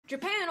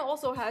Japan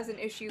also has an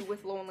issue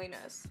with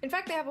loneliness. In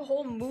fact, they have a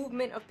whole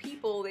movement of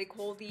people they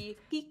call the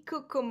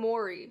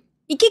hikikomori.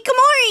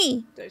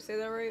 Hikikomori! Did I say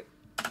that right?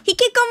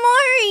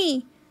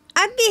 Hikikomori!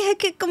 I'd be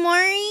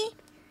hikikomori.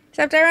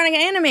 Except I run an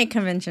anime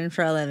convention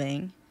for a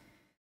living.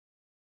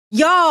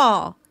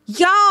 Y'all,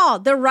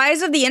 the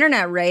rise of the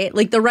internet, right?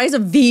 Like the rise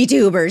of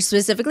VTubers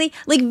specifically.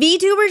 Like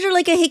VTubers are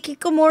like a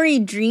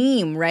hikikomori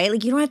dream, right?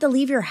 Like you don't have to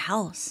leave your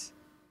house.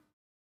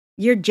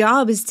 Your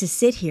job is to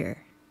sit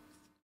here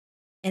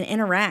and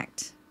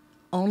interact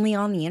only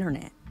on the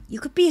internet. You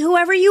could be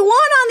whoever you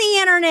want on the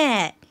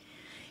internet.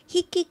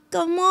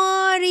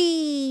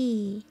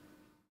 Hikikomori.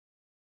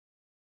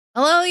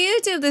 Hello,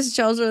 YouTube. This is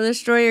Charles the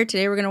Destroyer.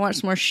 Today we're going to watch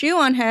some more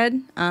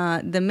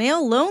ShoeOnHead, the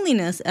male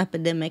loneliness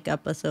epidemic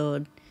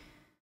episode,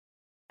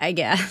 I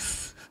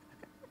guess.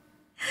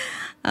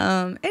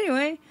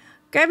 Anyway,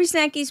 grab your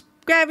snackies,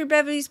 grab your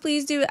bevies.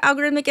 Please do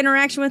algorithmic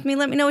interaction with me.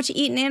 Let me know what you're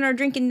eating and or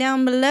drinking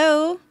down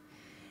below.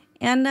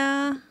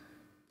 And,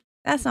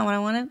 that's not what I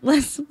wanted.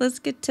 Let's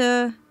get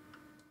to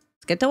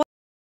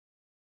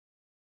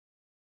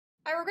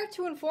I regret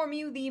to inform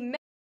you the men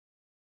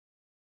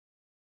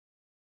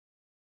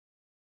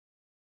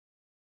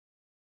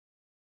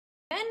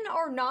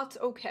are not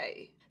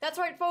okay. That's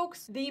right,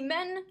 folks. The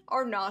men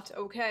are not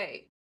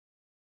okay.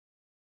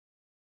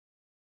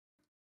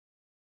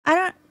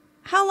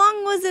 How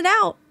long was it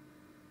out?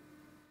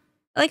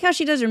 I like how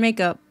she does her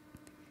makeup.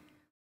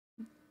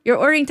 You're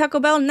ordering Taco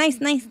Bell?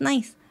 Nice.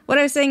 What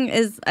I was saying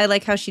is I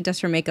like how she does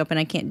her makeup and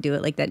I can't do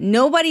it like that.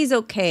 Nobody's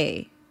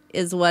okay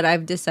is what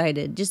I've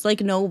decided. Just like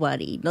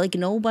nobody. Like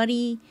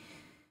nobody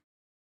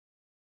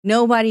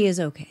is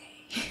okay.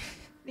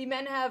 The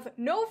men have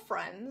no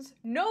friends,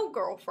 no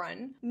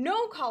girlfriend,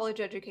 no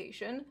college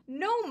education,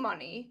 no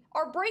money,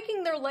 are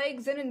breaking their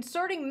legs and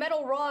inserting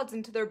metal rods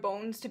into their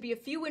bones to be a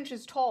few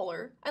inches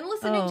taller, and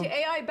listening to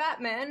AI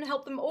Batman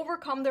help them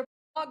overcome their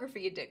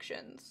pornography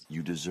addictions.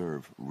 You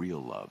deserve real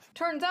love.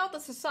 Turns out the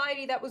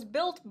society that was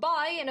built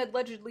by and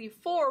allegedly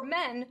for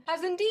men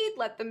has indeed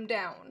let them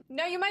down.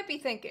 Now you might be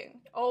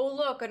thinking, oh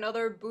look,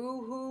 another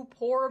boo-hoo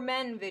poor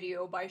men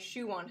video by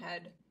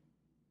ShoeOnHead.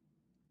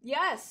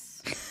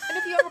 Yes. And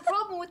if you have a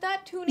problem with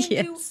that, tune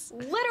into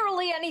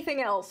literally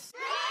anything else.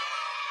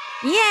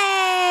 Yay!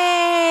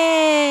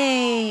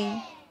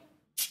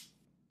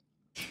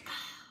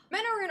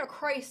 Men are in a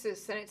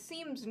crisis, and it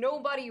seems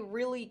nobody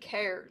really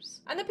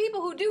cares. And the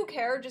people who do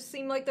care just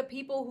seem like the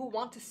people who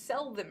want to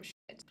sell them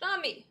shit.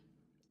 Not me.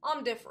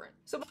 I'm different.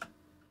 So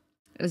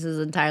this is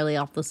entirely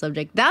off the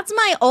subject. That's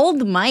my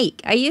old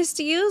mic. I used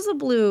to use a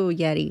Blue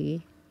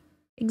Yeti.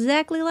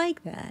 Exactly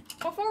like that.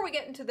 Before we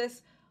get into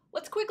this,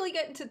 let's quickly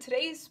get into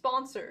today's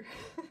sponsor.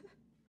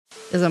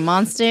 Is a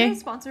monster?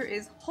 Today's sponsor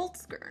is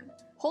Holtzkern.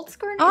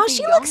 Holtzkern oh, is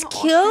she a looks young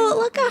cute. Austrian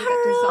Look at company her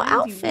that little designs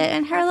outfit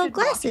and her little unique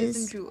watches glasses.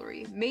 and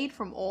jewelry made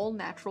from all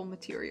natural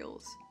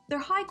materials. They're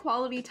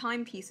high-quality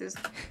timepieces.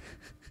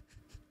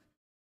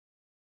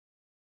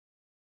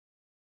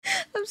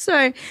 I'm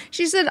sorry.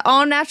 She said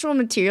all natural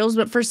materials,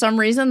 but for some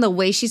reason, the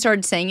way she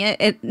started saying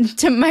it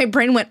to my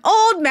brain went,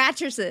 old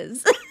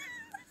mattresses.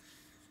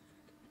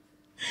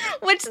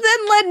 Which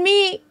then led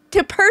me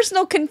to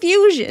personal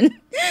confusion.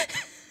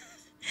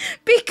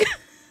 Because...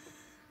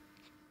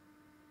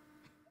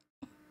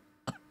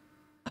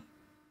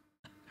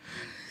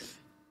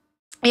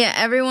 yeah,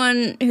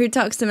 everyone who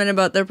talks to men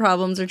about their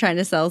problems are trying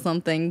to sell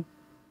something,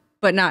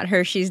 but not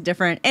her. She's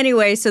different.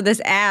 Anyway, so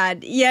this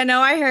ad. Yeah, no,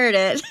 I heard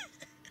it.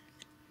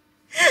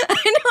 I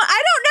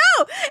don't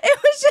know. It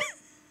was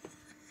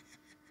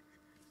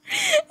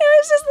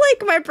just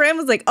like my brain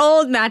was like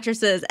old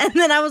mattresses, and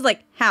then I was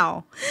like,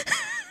 how?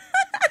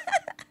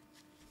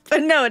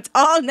 But no, it's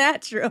all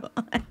natural.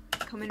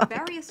 Come in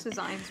various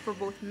designs for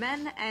both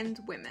men and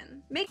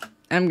women.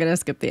 I'm gonna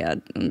skip the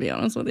ad. I'm gonna be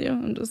honest with you.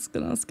 I'm just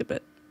gonna skip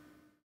it.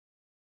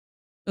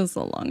 It's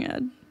a long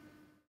ad.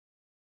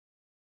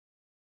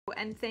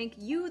 And thank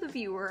you, the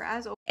viewer,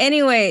 as always.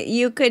 Anyway,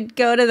 you could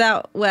go to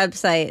that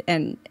website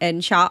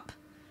and shop.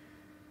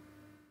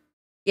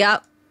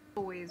 Yep.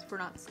 Always for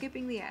not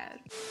skipping the ad.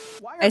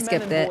 Why are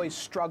men and boys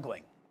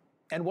struggling?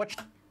 And what?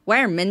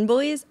 Why are men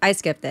boys? I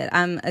skipped it.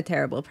 I'm a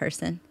terrible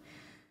person.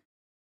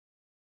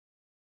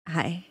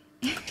 Hi.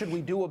 Should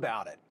we do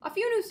about it? A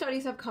few new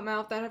studies have come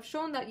out that have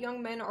shown that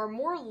young men are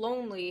more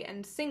lonely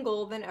and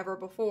single than ever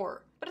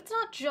before. But it's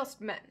not just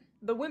men.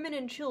 The women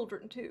and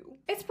children, too.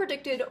 It's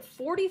predicted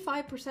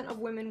 45% of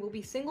women will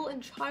be single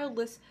and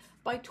childless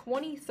by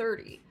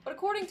 2030. But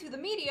according to the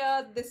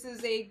media, this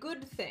is a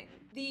good thing.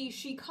 The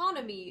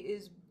sheconomy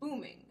is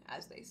booming,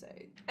 as they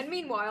say. And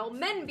meanwhile,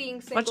 men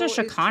being single is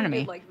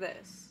treated like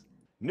this.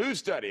 New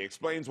study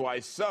explains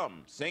why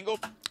some single...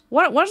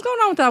 What's going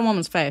on with that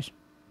woman's face?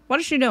 What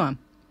is she doing?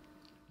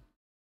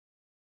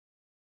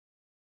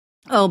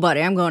 Oh,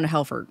 buddy, I'm going to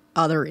hell for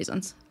other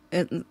reasons.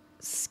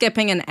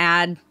 Skipping an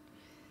ad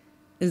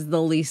is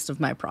the least of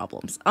my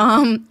problems.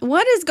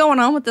 What is going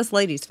on with this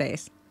lady's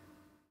face?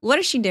 What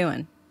is she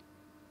doing?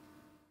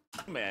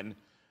 Men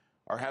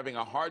are having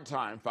a hard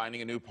time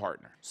finding a new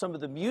partner. Some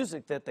of the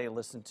music that they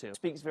listen to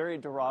speaks very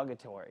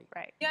derogatory.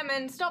 Right. Yeah,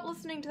 man, stop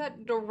listening to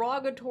that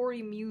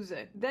derogatory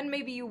music. Then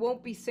maybe you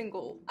won't be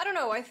single. I don't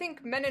know, I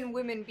think men and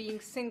women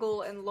being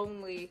single and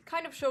lonely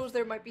kind of shows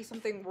there might be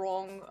something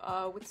wrong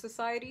with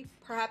society.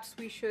 Perhaps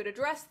we should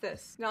address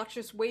this, not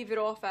just wave it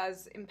off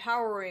as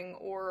empowering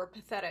or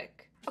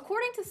pathetic.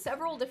 According to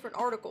several different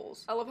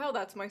articles, I love how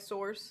that's my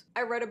source,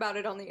 I read about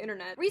it on the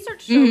internet,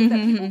 research shows that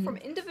people from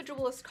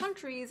individualist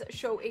countries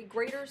show a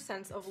greater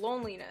sense of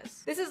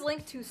loneliness. This is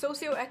linked to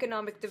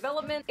socioeconomic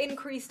development,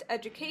 increased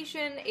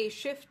education, a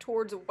shift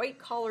towards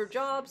white-collar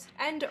jobs,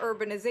 and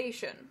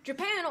urbanization.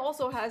 Japan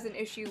also has an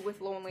issue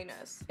with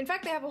loneliness. In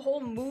fact, they have a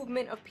whole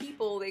movement of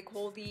people they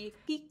call the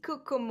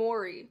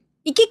hikikomori.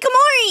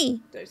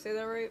 Hikikomori! Did I say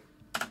that right?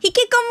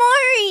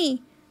 Hikikomori!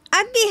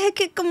 I'd be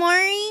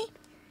hikikomori.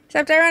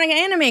 Except I run an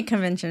anime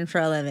convention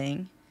for a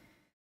living.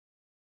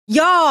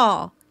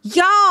 Y'all,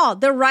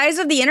 the rise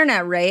of the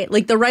internet, right?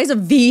 Like the rise of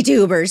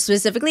VTubers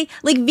specifically.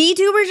 Like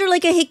VTubers are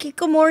like a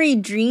hikikomori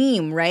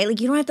dream, right?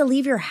 Like you don't have to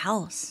leave your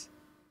house.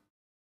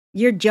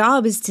 Your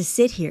job is to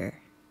sit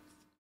here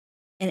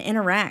and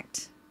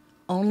interact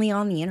only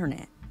on the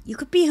internet. You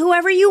could be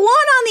whoever you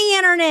want on the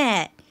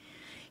internet.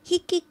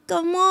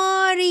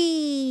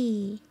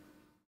 Hikikomori.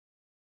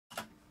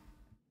 I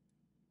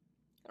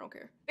don't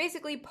care.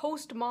 Basically,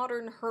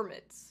 postmodern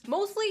hermits.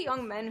 Mostly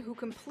young men who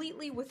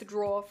completely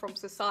withdraw from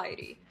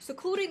society,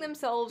 secluding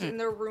themselves in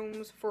their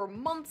rooms for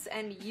months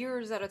and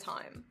years at a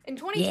time. In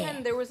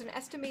 2010, there was an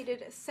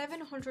estimated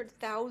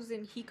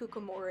 700,000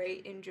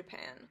 hikikomori in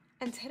Japan.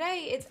 And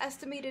today, it's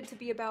estimated to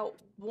be about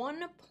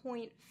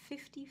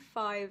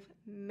 1.55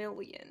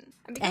 million.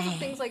 And because of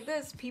things like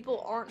this,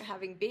 people aren't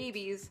having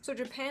babies, so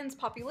Japan's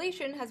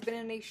population has been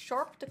in a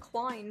sharp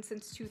decline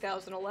since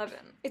 2011.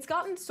 It's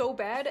gotten so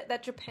bad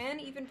that Japan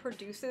even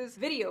produces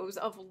videos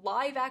of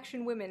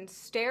live-action women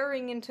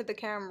staring into the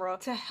camera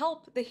to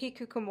help the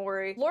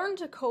hikikomori learn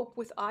to cope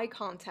with eye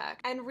contact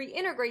and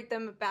reintegrate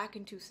them back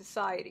into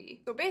society.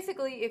 So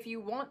basically, if you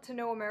want to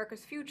know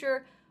America's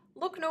future,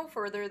 look no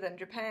further than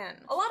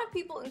Japan. A lot of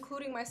people,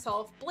 including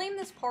myself, blame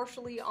this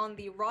partially on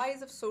the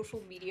rise of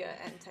social media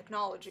and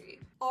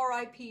technology.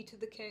 RIP to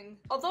the king.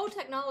 Although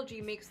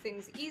technology makes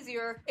things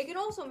easier, it can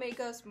also make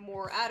us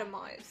more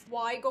atomized.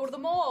 Why go to the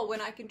mall when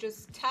I can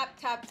just tap,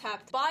 tap,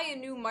 tap, buy a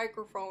new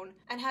microphone,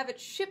 and have it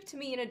shipped to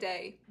me in a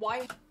day?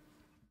 Why?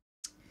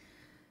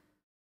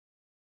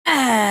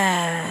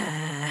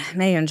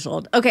 Millions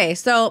old. Okay,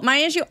 so my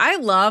issue, I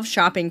love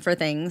shopping for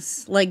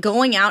things. Like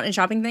going out and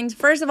shopping things.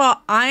 First of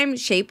all, I'm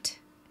shaped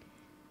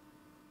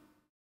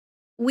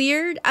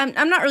weird.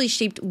 I'm not really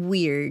shaped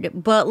weird,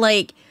 but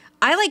like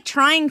I like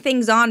trying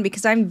things on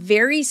because I'm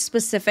very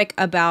specific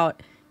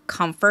about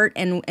comfort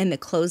and the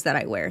clothes that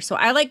I wear. So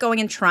I like going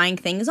and trying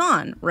things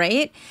on,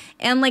 right?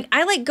 And like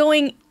I like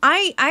going,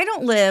 I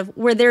don't live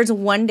where there's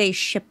 1 day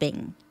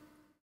shipping.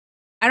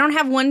 I don't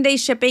have 1 day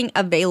shipping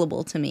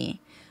available to me.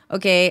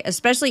 Okay,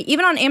 especially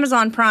even on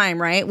Amazon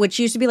Prime, right? Which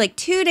used to be like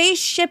 2 days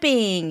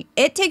shipping.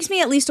 It takes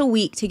me at least a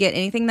week to get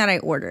anything that I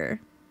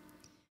order.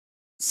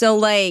 So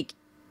like,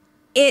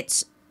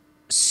 it's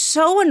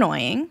so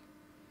annoying,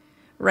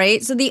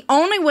 right? So the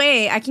only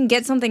way I can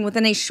get something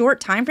within a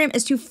short time frame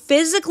is to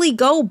physically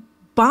go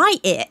buy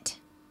it.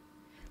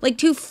 Like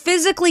to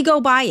physically go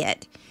buy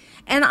it.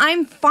 And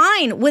I'm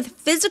fine with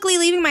physically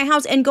leaving my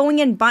house and going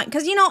and buying,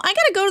 because you know, I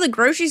gotta go to the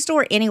grocery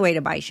store anyway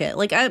to buy shit.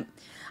 Like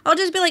I'll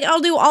just be like,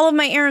 I'll do all of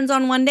my errands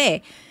on 1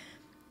 day.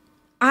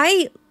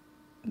 I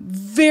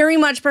very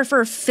much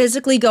prefer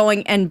physically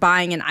going and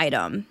buying an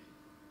item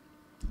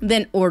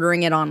than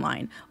ordering it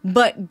online.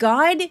 But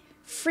God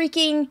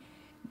freaking,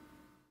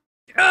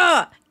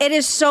 it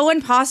is so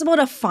impossible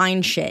to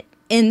find shit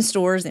in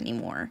stores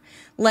anymore.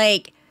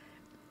 Like,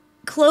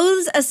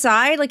 clothes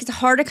aside, like it's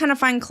hard to kind of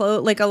find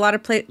clothes, like a lot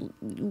of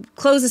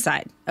clothes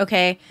aside,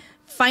 okay?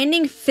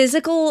 Finding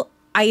physical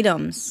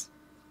items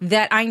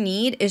that I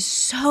need is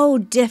so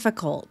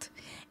difficult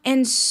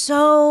and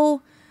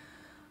so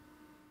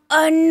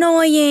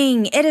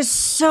annoying. It is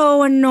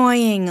so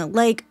annoying.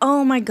 Like,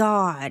 oh my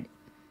God.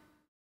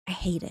 I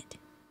hate it.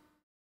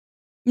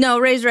 No,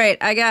 Ray's right.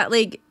 I got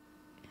like,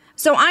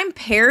 so I'm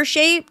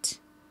pear-shaped.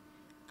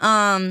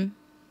 I'm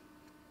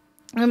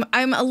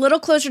a little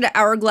closer to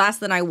hourglass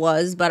than I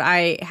was, but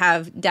I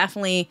have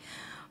definitely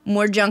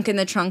more junk in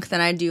the trunk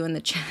than I do in the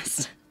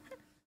chest.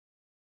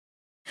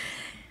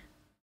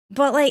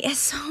 But like, it's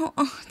so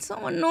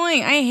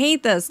annoying. I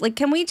hate this. Like,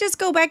 can we just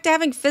go back to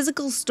having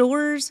physical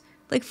stores?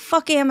 Like,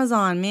 fuck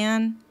Amazon,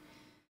 man.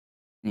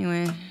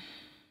 Anyway.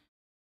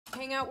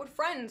 Hang out with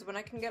friends when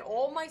I can get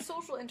all my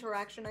social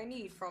interaction I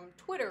need from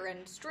Twitter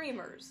and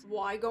streamers.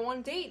 Why go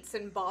on dates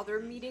and bother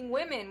meeting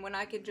women when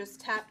I could just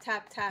tap,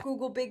 tap, tap,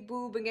 Google big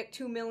boob and get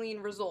 2 million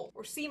results?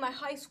 Or see my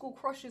high school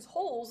crush's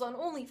holes on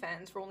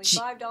OnlyFans for only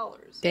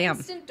 $5. Damn.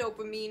 Instant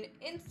dopamine,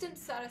 instant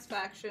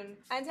satisfaction,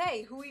 and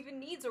hey, who even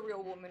needs a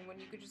real woman when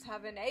you could just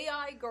have an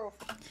AI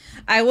girlfriend?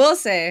 I will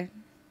say,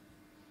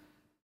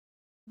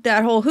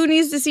 that whole who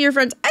needs to see your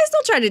friends, I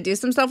still try to do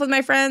some stuff with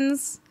my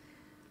friends.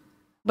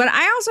 But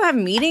I also have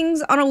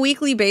meetings on a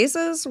weekly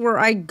basis where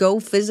I go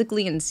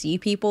physically and see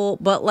people.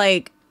 But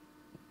like,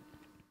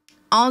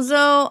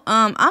 also,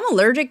 I'm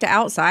allergic to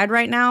outside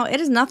right now. It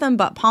is nothing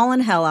but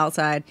pollen hell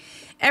outside.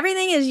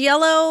 Everything is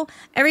yellow.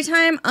 Every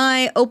time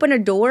I open a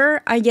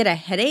door, I get a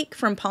headache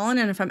from pollen.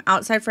 And if I'm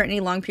outside for any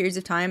long periods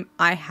of time,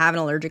 I have an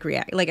allergic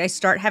reaction. Like, I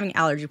start having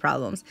allergy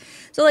problems.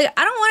 So, like,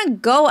 I don't want to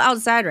go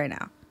outside right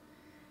now.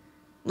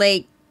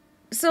 Like,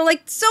 so,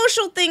 like,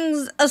 social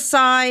things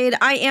aside,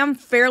 I am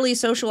fairly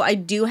social. I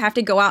do have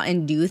to go out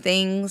and do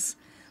things.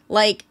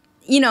 Like,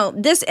 you know,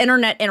 this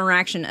internet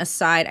interaction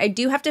aside, I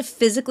do have to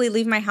physically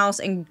leave my house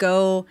and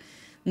go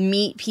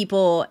meet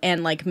people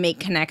and like make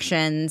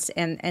connections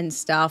and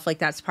stuff. Like,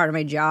 that's part of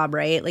my job,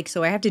 right? Like,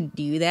 so I have to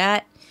do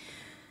that.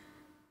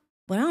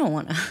 But I don't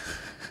want to.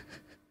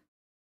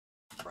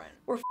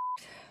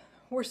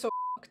 We're so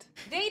fucked.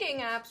 Dating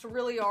apps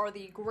really are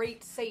the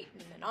great Satan,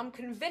 and I'm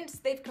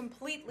convinced they've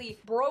completely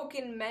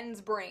broken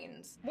men's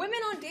brains. Women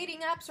on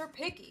dating apps are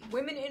picky.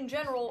 Women in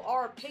general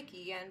are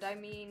picky, and I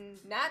mean,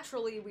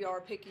 naturally we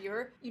are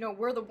pickier. You know,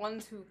 we're the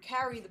ones who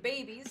carry the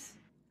babies.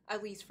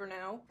 At least for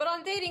now. But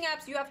on dating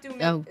apps, you have to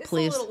admit, it's a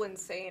little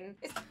insane.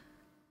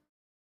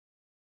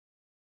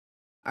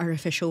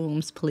 Artificial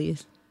wombs,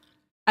 please.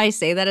 I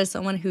say that as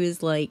someone who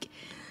is like,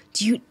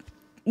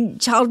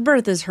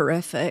 childbirth is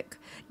horrific.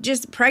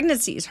 Just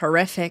pregnancy is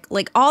horrific.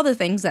 Like, all the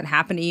things that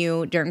happen to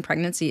you during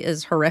pregnancy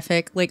is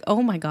horrific. Like,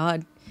 oh my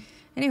God.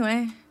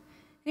 Anyway.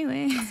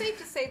 It's safe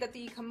to say that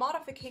the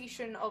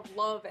commodification of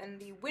love and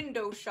the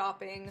window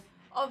shopping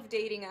of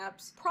dating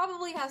apps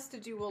probably has to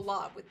do a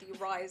lot with the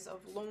rise of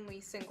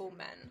lonely single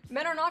men.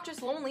 Men are not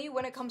just lonely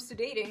when it comes to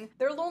dating,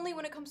 they're lonely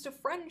when it comes to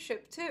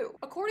friendship too.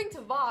 According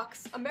to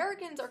Vox,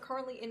 Americans are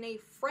currently in a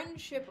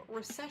friendship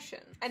recession,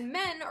 and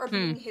men are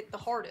being hit the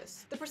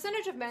hardest. The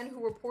percentage of men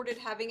who reported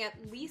having at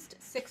least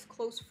 6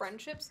 close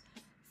friendships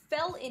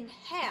fell in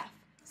half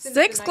since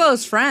 6 the 90s.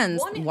 close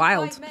friends? 1 in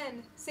Wild. 5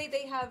 men say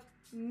they have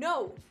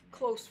no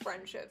close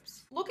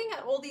friendships. Looking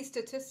at all these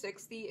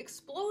statistics, the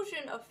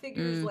explosion of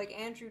figures like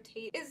Andrew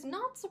Tate is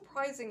not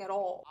surprising at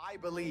all. I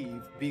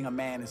believe being a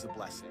man is a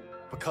blessing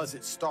because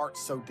it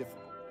starts so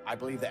difficult. I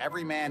believe that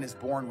every man is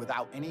born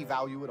without any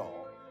value at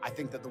all. I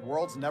think that the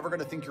world's never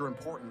going to think you're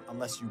important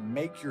unless you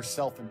make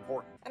yourself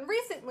important. And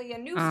recently, a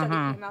new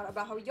study came out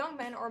about how young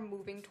men are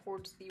moving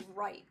towards the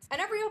right. And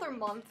every other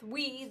month,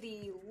 we,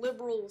 the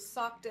liberal,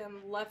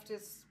 sockdem,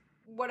 leftist,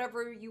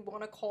 whatever you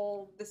want to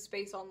call this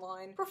space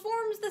online,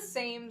 performs the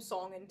same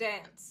song and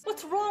dance.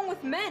 What's wrong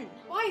with men?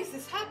 Why is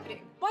this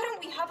happening? Why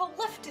don't we have a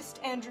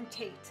leftist Andrew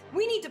Tate?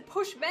 We need to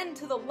push men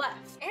to the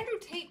left. Andrew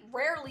Tate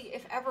rarely,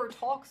 if ever,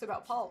 talks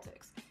about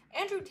politics.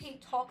 Andrew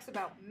Tate talks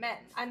about men,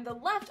 and the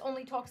left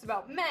only talks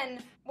about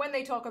men when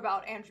they talk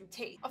about Andrew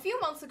Tate. A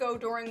few months ago,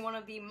 during one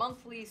of the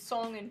monthly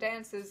song and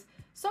dances,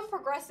 some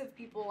progressive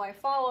people I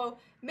follow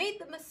made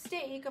the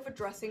mistake of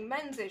addressing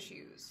men's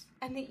issues,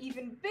 and the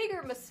even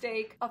bigger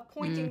mistake of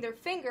pointing their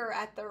finger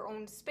at their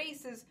own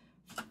spaces.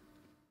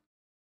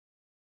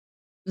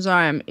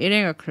 Sorry, I'm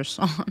eating a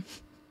croissant.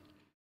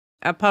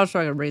 I paused so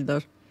I could read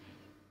those.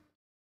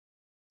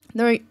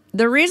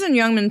 The reason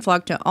young men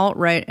flock to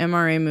alt-right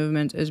MRA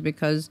movements is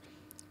because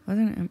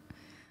the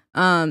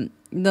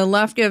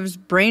left gives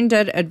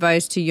brain-dead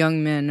advice to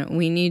young men.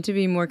 We need to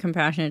be more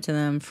compassionate to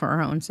them for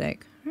our own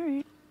sake. All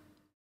right.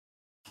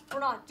 We're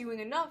not doing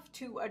enough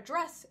to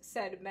address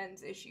said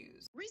men's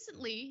issues.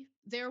 Recently,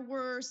 there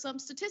were some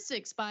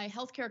statistics by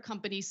healthcare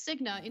company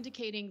Cigna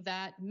indicating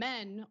that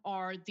men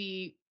are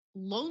the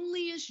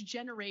loneliest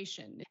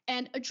generation.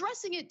 And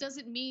addressing it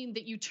doesn't mean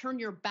that you turn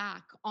your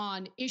back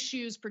on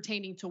issues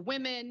pertaining to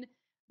women,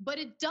 but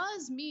it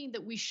does mean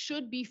that we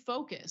should be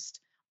focused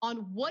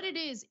on what it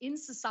is in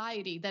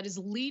society that is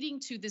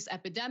leading to this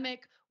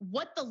epidemic,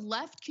 what the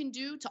left can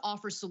do to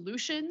offer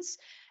solutions,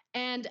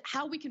 and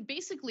how we can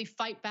basically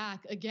fight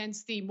back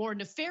against the more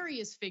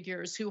nefarious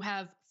figures who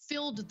have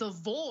filled the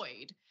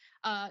void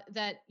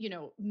that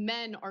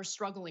men are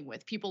struggling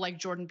with, people like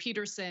Jordan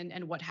Peterson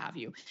and what have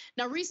you.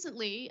 Now,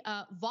 recently,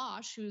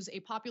 Vosh, who's a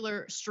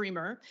popular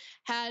streamer,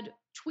 had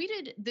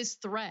tweeted this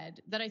thread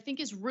that I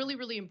think is really,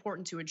 really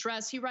important to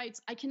address. He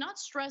writes, "I cannot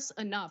stress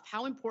enough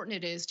how important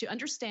it is to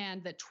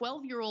understand that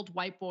 12-year-old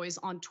white boys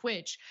on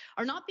Twitch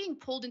are not being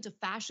pulled into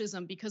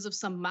fascism because of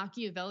some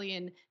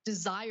Machiavellian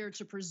desire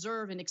to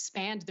preserve and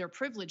expand their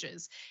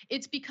privileges.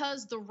 It's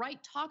because the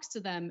right talks to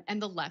them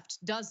and the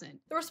left doesn't."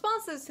 The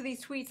responses to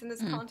these tweets and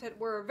this content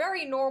were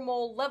very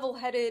normal,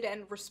 level-headed,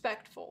 and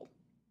respectful.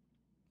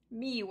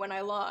 Me when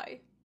I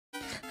lie.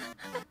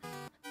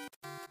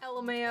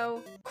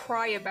 LMAO,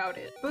 cry about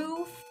it.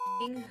 Boo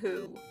f***ing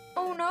who?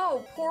 Oh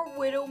no, poor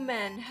widow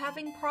men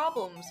having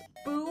problems.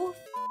 Boo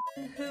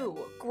f***ing who?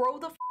 Grow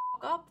the f***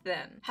 up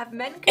then. Have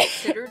men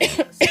considered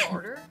being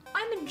smarter?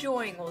 I'm in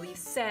enjoying all these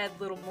sad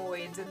little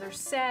moids and their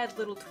sad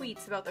little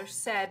tweets about their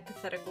sad,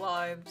 pathetic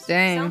lives.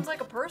 Dang. Sounds like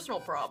a personal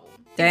problem.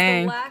 Dang.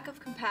 Is the lack of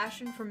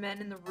compassion for men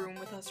in the room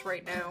with us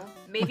right now?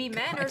 Maybe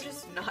men are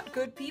just not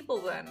good people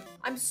then.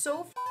 I'm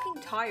so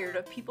fucking tired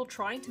of people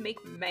trying to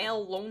make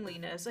male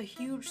loneliness a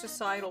huge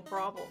societal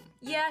problem.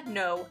 Yeah,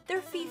 no,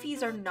 their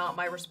fifis are not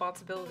my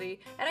responsibility,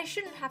 and I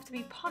shouldn't have to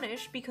be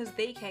punished because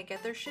they can't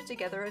get their shit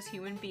together as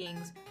human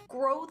beings.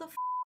 Grow the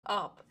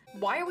up.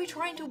 Why are we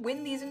trying to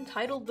win these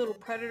entitled little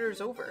predators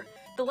over?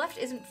 The left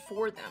isn't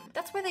for them.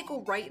 That's why they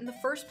go right in the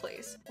first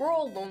place. We're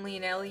all lonely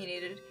and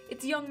alienated.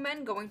 It's young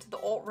men going to the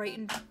alt-right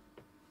and...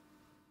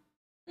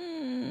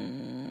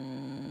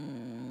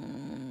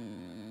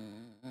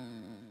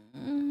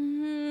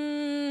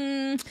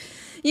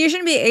 You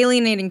shouldn't be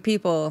alienating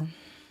people.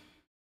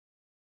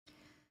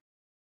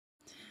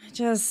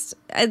 Just,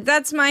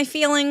 that's my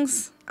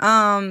feelings.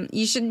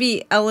 You shouldn't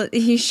be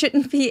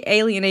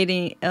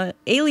alienating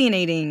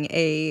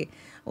a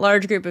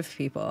large group of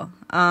people.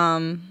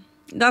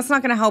 That's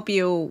not going to help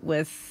you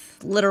with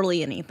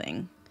literally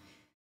anything.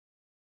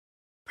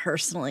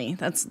 Personally,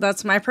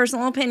 that's my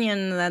personal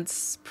opinion.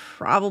 That's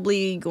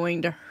probably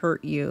going to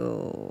hurt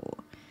you.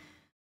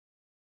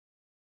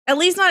 At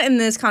least not in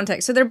this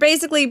context. So they're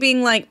basically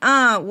being like,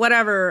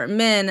 whatever,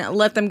 men,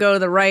 let them go to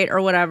the right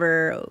or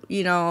whatever.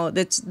 You know,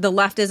 that's the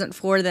left isn't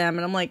for them.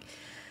 And I'm like,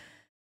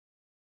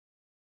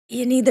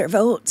 you need their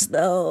votes,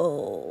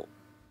 though.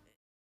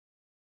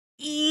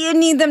 You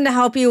need them to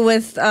help you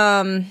with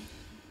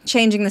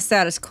changing the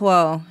status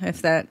quo,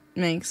 if that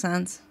makes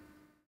sense.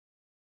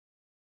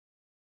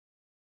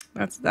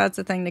 That's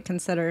a thing to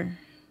consider.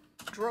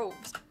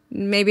 droves.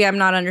 Maybe I'm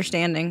not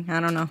understanding. I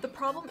don't know. The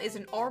problem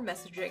isn't our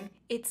messaging,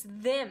 it's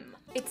them.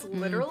 It's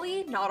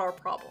literally not our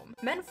problem.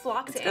 Men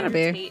flock to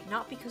Andrew Tate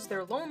not because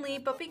they're lonely,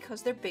 but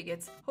because they're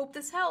bigots. Hope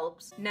this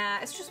helps. Nah,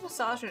 it's just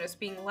misogynists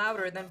being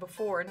louder than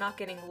before and not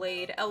getting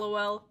laid.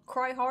 LOL.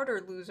 Cry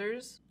harder,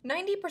 losers.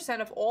 90%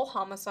 of all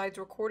homicides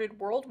recorded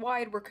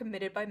worldwide were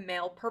committed by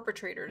male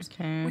perpetrators.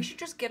 Okay. We should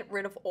just get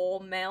rid of all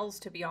males,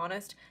 to be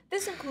honest.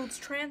 This includes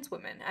trans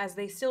women, as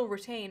they still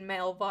retain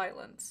male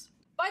violence.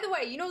 By the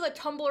way, you know the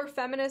Tumblr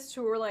feminists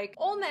who were like,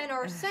 all men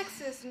are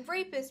sexist and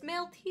rapists,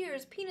 male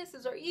tears,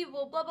 penises are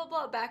evil, blah blah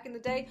blah back in the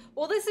day?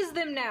 Well, this is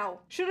them now.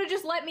 Should've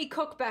just let me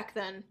cook back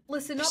then.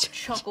 Listen up,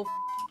 chuckle.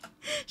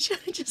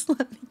 Should've just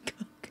let me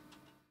cook.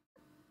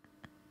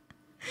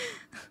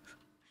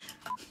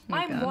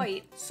 I'm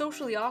white,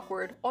 socially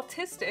awkward,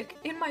 autistic,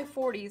 in my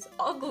 40s,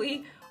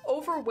 ugly,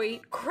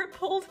 overweight,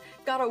 crippled,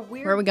 got a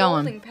weird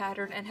balding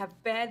pattern, and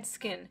have bad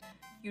skin.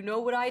 You know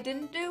what I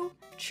didn't do?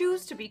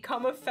 Choose to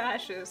become a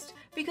fascist,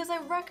 because I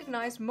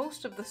recognize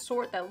most of the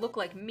sort that look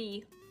like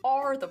me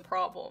are the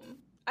problem.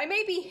 I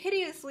may be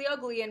hideously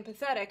ugly and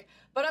pathetic,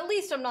 but at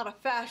least I'm not a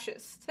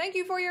fascist. Thank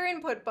you for your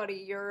input,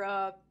 buddy.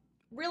 You're,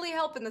 really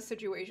helping the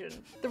situation.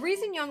 The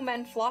reason young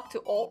men flock to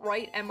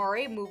alt-right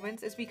MRA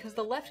movements is because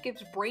the left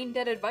gives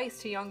brain-dead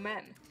advice to young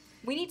men.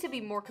 We need to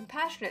be more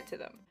compassionate to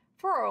them,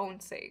 for our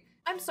own sake.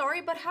 I'm sorry,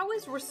 but how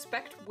is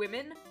respect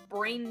women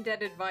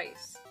brain-dead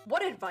advice?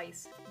 What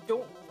advice?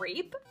 Don't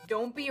rape?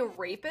 Don't be a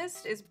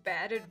rapist is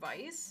bad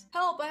advice?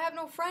 Help, I have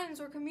no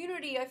friends or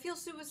community, I feel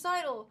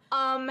suicidal.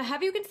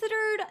 Have you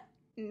considered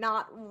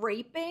not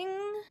raping?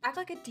 Act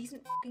like a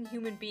decent fucking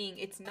human being,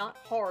 it's not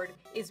hard,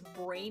 is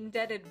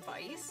brain-dead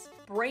advice?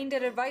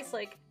 Brain-dead advice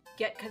like,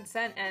 get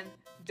consent and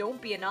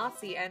don't be a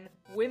Nazi and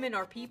women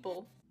are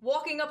people.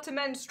 Walking up to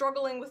men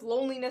struggling with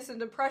loneliness and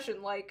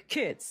depression like,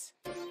 kids,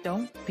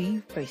 don't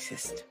be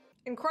racist.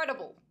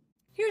 Incredible.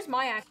 Here's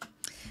my act.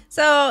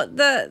 So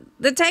the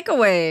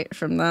takeaway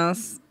from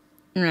this,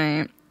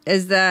 right,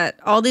 is that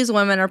all these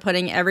women are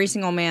putting every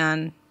single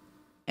man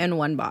in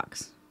one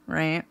box,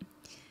 right?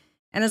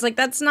 And it's like,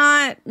 that's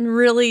not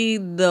really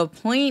the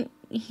point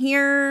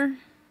here.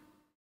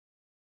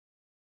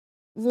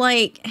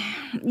 Like,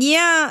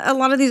 yeah, a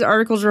lot of these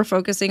articles were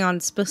focusing on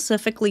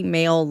specifically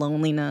male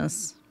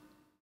loneliness.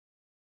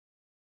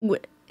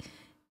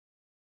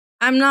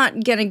 I'm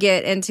not gonna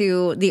get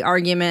into the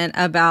argument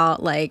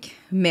about like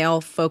male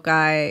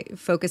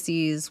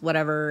focuses,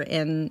 whatever,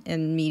 in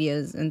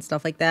medias and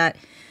stuff like that.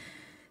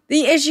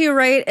 The issue,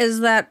 right,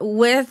 is that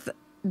with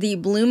the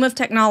bloom of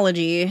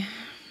technology,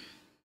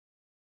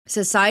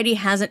 society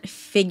hasn't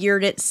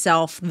figured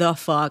itself the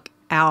fuck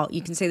out.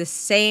 You can say the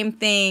same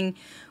thing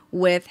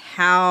with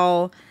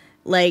how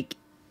like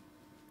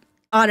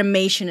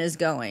automation is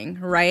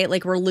going, right?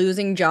 Like we're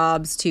losing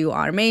jobs to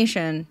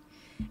automation.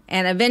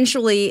 And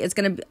eventually, it's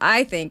going to be,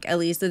 I think, at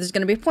least, that there's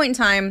going to be a point in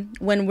time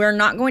when we're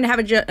not going to have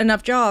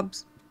enough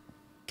jobs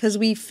because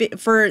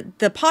for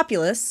the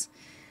populace,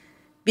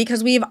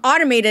 because we've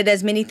automated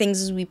as many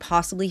things as we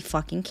possibly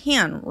fucking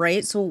can,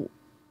 right? So,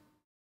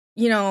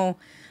 you know,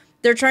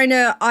 they're trying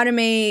to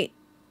automate,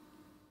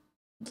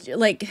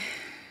 like,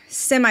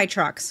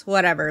 semi-trucks,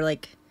 whatever,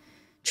 like,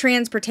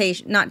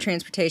 not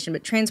transportation,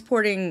 but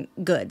transporting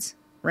goods,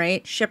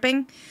 right?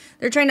 Shipping.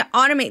 They're trying to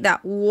automate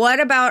that.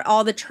 What about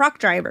all the truck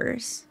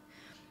drivers?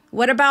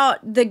 What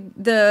about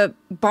the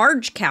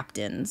barge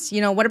captains?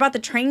 You know, what about the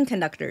train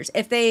conductors?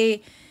 If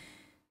they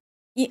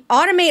You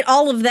automate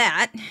all of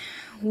that.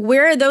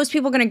 Where are those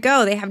people going to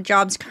go? They have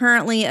jobs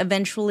currently.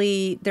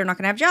 Eventually, they're not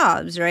going to have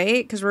jobs,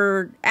 right? Because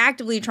we're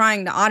actively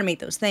trying to automate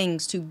those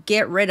things to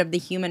get rid of the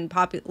human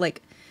part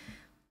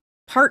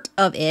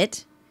of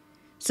it,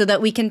 so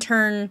that we can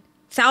turn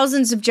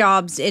thousands of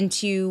jobs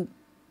into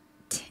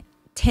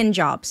 10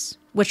 jobs,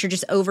 which are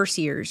just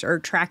overseers or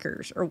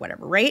trackers or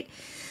whatever, right?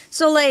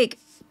 So like,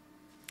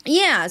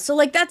 yeah, so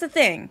like that's a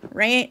thing,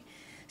 right?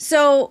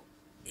 So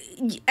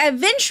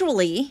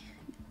eventually,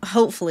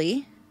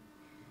 hopefully,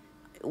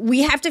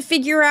 we have to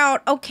figure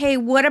out, okay,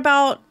 what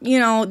about, you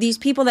know, these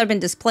people that have been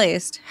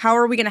displaced? How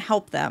are we going to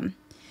help them?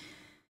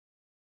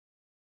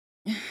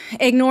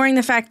 Ignoring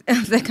the fact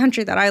of the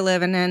country that I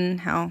live in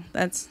and how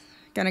that's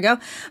going to go.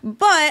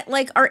 But,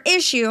 like, our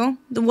issue,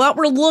 what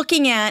we're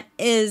looking at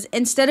is,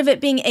 instead of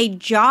it being a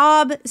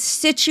job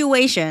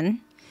situation,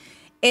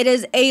 it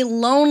is a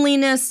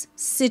loneliness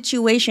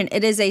situation.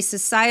 It is a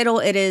societal,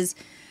 it is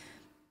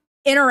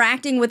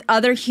interacting with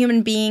other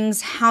human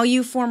beings, how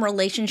you form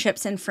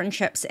relationships and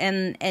friendships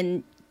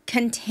and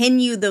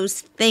continue those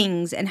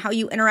things, and how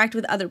you interact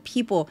with other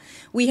people.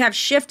 We have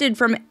shifted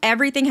from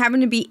everything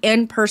having to be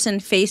in-person,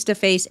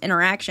 face-to-face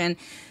interaction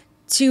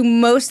to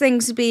most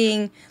things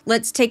being,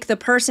 let's take the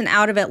person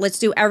out of it. Let's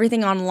do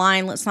everything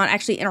online. Let's not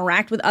actually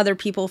interact with other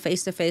people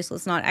face-to-face.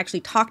 Let's not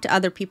actually talk to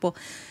other people.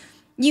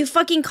 You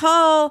fucking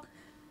call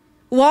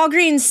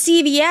Walgreens,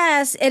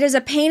 CVS, it is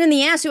a pain in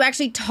the ass to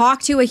actually talk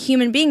to a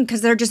human being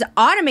because they're just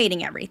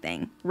automating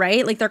everything,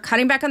 right? Like, they're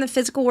cutting back on the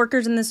physical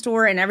workers in the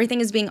store and everything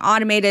is being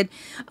automated.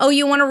 Oh,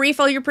 you want to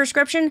refill your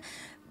prescription?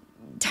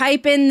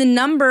 Type in the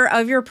number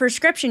of your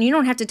prescription. You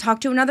don't have to talk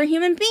to another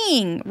human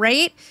being,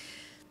 right?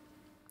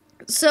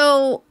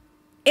 So,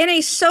 in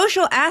a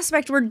social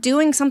aspect, we're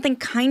doing something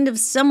kind of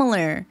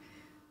similar.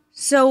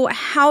 So,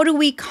 how do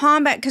we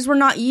combat? Because we're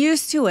not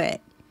used to it.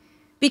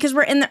 Because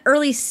we're in the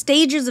early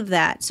stages of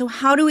that. So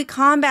how do we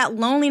combat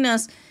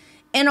loneliness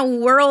in a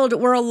world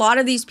where a lot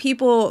of these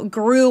people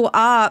grew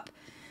up?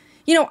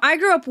 You know, I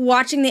grew up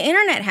watching the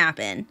internet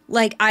happen.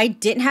 Like, I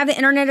didn't have the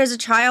internet as a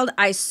child.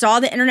 I saw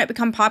the internet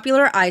become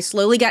popular. I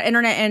slowly got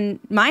internet in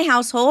my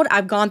household.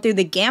 I've gone through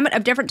the gamut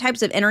of different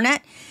types of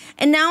internet.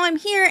 And now I'm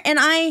here and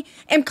I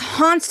am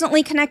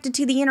constantly connected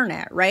to the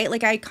internet, right?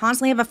 Like, I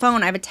constantly have a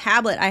phone. I have a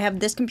tablet. I have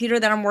this computer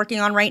that I'm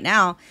working on right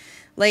now.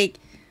 Like,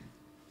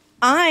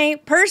 I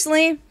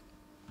personally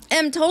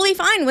am totally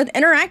fine with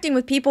interacting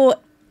with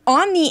people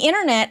on the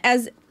internet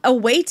as a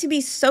way to be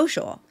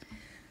social.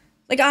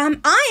 Like, I am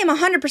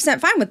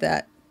 100% fine with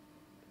that.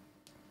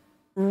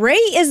 Ray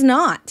is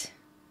not.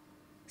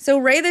 So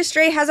Ray the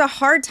Stray has a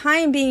hard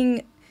time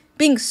being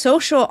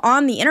social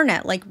on the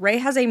internet. Like, Ray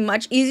has a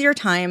much easier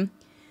time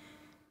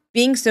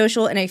being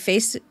social in a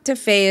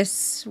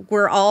face-to-face,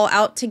 we're all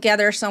out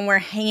together somewhere,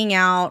 hanging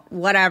out,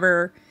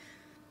 whatever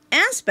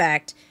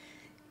aspect.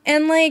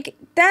 And, like,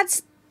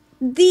 that's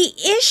the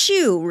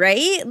issue,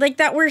 right? Like,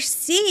 that we're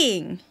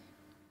seeing.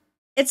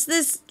 It's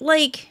this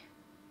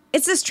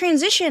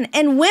transition.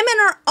 And women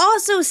are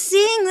also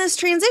seeing this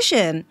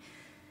transition.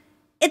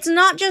 It's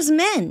not just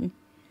men.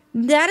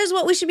 That is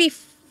what we should be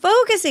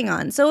focusing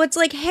on. So it's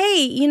like,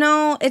 hey, you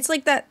know, it's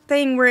like that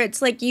thing where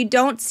it's like you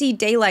don't see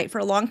daylight for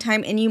a long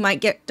time and you might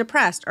get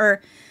depressed.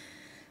 Or,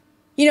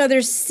 you know,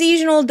 there's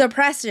seasonal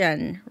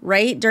depression,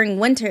 right? During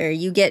winter,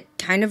 you get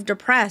kind of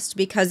depressed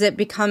because it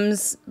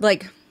becomes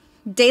like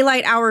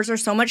daylight hours are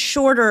so much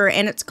shorter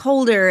and it's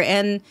colder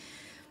and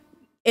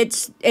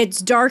it's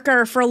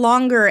darker for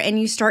longer and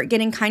you start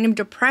getting kind of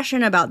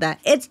depression about that.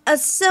 It's a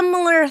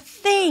similar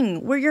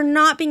thing where you're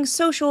not being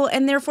social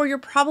and therefore you're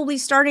probably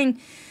starting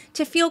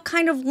to feel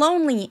kind of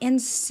lonely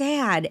and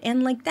sad.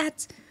 And like,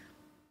 that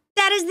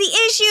is the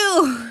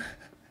issue.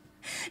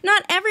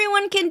 Not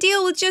everyone can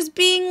deal with just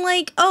being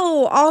like,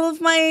 oh, all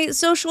of my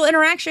social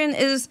interaction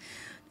is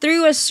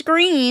through a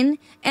screen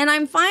and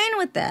I'm fine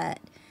with that.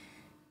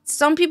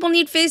 Some people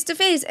need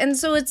face-to-face. And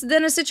so it's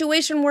then a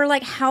situation where,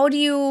 like, how do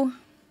you,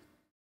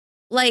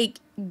 like,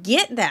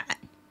 get that?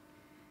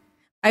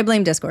 I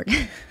blame Discord.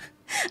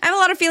 I have a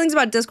lot of feelings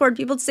about Discord.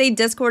 People say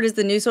Discord is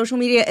the new social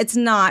media. It's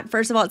not.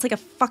 First of all, it's like a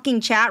fucking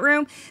chat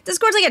room.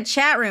 Discord's like a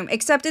chat room,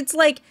 except it's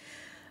like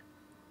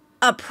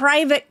a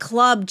private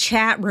club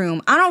chat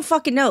room. I don't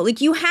fucking know.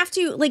 Like, you have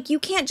to, like, you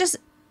can't just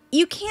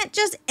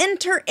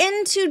enter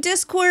into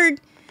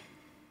Discord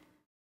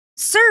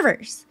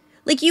servers.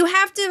 Like, you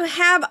have to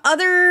have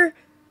other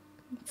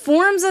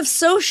forms of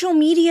social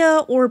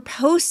media or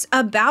posts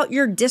about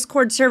your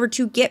Discord server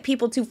to get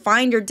people to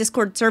find your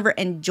Discord server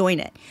and join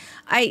it.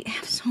 I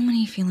have so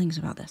many feelings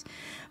about this.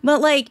 But,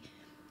 like,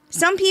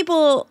 some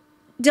people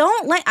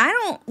I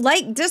don't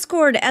like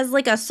Discord as,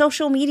 like, a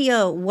social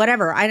media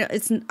whatever. I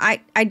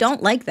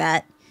don't like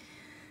that.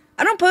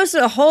 I don't post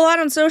a whole lot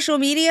on social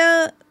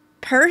media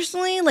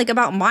personally, like,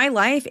 about my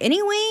life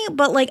anyway,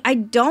 but, like, I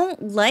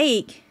don't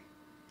like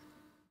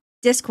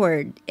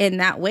Discord in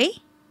that way.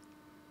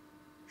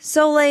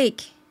 So,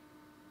 like,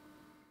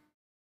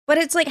 but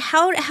it's like,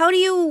 how do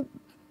you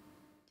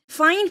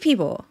find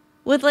people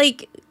with,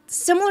 like,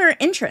 similar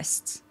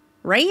interests,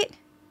 right?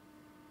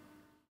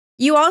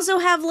 You also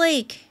have,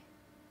 like,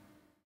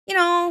 you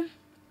know,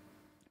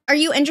 are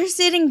you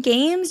interested in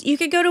games? You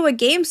could go to a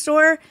game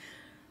store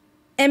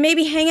and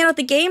maybe hang out at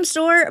the game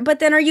store, but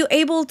then are you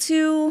able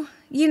to,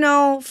 you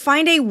know,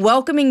 find a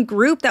welcoming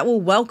group that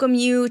will welcome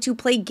you to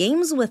play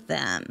games with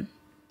them?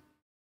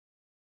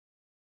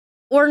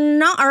 Or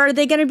not? Or are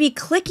they going to be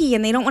cliquey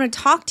and they don't want to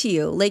talk to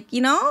you? Like,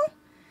 you know?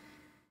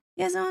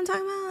 You guys know what I'm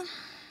talking about?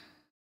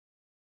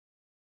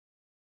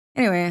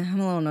 Anyway, I'm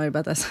a little annoyed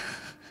about this.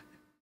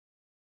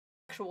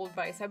 Actual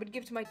advice I would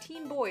give to my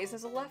teen boys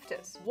as a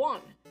leftist. 1.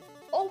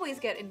 Always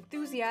get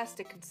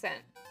enthusiastic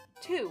consent.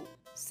 2.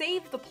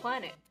 Save the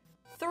planet.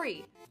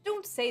 3.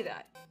 Don't say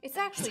that. It's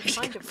actually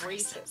kind of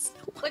racist.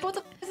 Like, what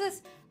the f is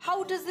this?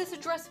 How does this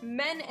address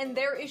men and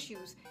their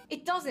issues?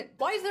 It doesn't.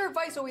 Why does their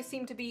advice always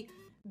seem to be,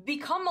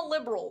 become a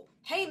liberal?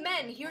 Hey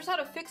men, here's how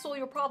to fix all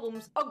your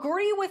problems.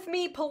 Agree with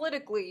me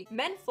politically.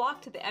 Men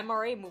flock to the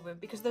MRA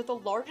movement because they're the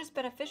largest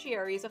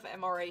beneficiaries of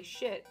MRA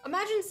shit.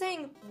 Imagine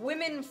saying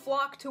women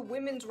flock to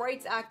women's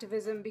rights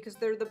activism because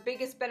they're the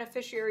biggest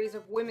beneficiaries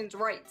of women's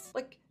rights.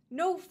 Like,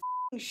 no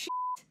f***ing shit.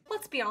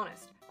 Let's be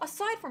honest.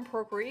 Aside from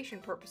procreation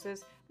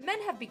purposes,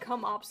 men have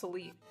become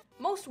obsolete.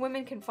 Most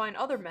women can find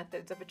other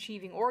methods of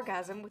achieving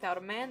orgasm without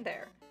a man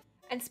there.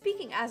 And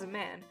speaking as a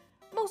man,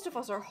 most of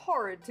us are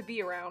horrid to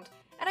be around,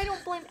 and I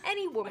don't blame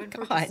any woman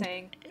for just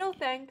saying, no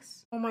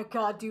thanks. Oh my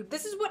god, dude,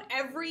 this is what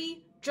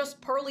every Just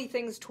Pearly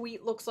Things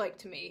tweet looks like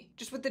to me,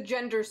 just with the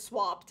genders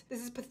swapped.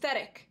 This is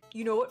pathetic.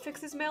 You know what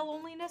fixes male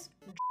loneliness?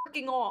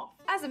 Jerking off.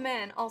 As a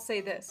man, I'll say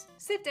this.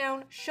 Sit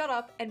down, shut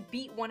up, and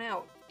beat one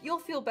out. You'll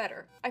feel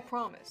better, I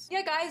promise.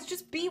 Yeah, guys,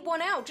 just beat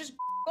one out. Just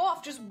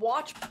off, just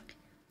watch.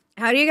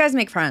 How do you guys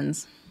make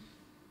friends?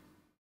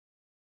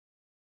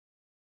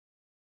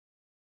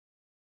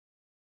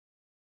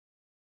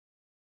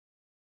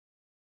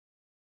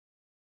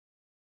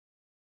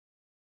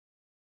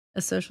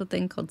 A social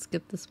thing called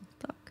skip the small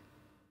talk.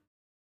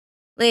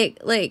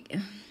 Like,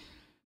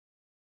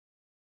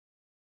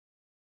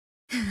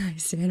 I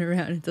stand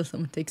around until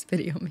someone takes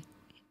pity on me.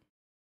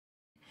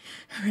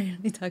 I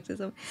randomly talk to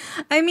someone.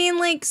 I mean,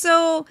 like,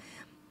 so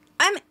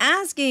I'm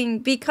asking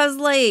because,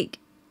 like,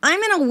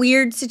 I'm in a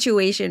weird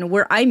situation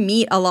where I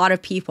meet a lot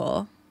of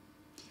people.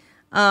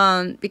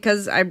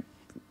 Because I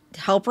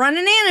help run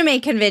an anime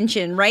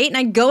convention, right? And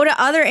I go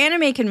to other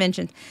anime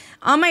conventions.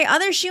 On my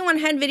other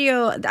ShoeOnHead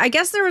video, I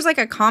guess there was like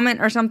a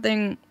comment or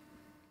something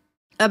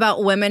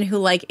about women who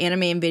like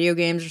anime and video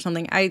games or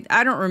something. I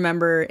don't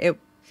remember. It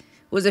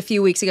was a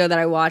few weeks ago that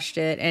I watched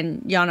it,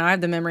 and y'all know I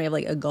have the memory of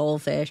like a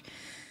goldfish.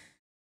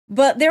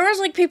 But there was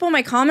like people in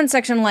my comment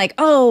section like,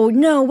 oh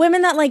no,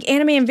 women that like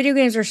anime and video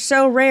games are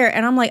so rare.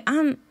 And I'm like,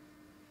 are we?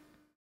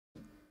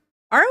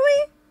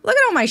 Look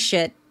at all my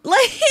shit.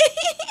 Like,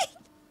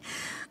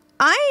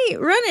 I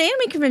run an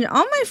anime convention.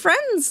 All my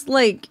friends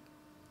like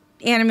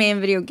anime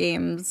and video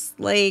games.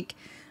 Like,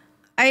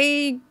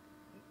 I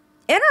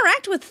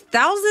interact with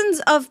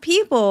thousands of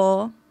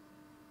people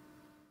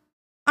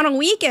on a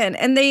weekend,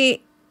 and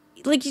they,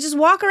 like, you just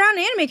walk around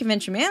an anime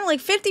convention, man.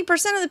 Like,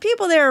 50% of the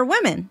people there are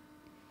women.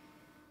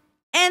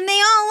 And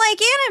they all like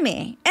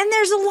anime. And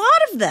there's a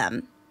lot of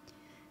them.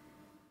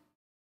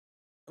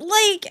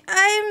 Like,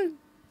 I'm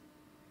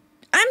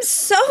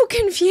so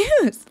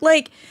confused.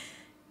 Like,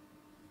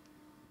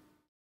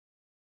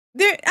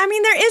 there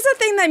is a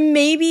thing that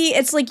maybe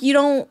it's like you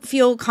don't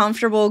feel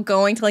comfortable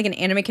going to like an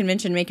anime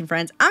convention making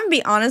friends. I'm gonna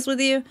be honest with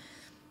you.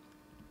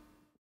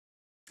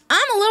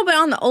 I'm a little bit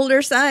on the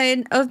older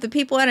side of the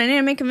people at an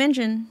anime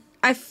convention.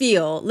 I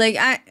feel like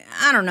I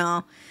don't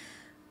know.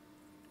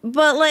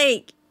 But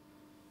like,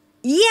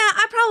 yeah,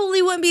 I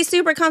probably wouldn't be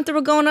super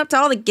comfortable going up to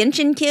all the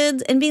Genshin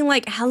kids and being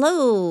like,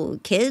 hello,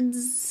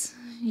 kids.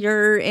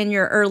 You're in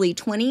your early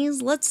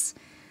 20s. Let's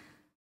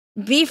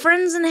be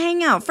friends and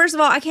hang out. First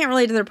of all, I can't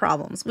relate to their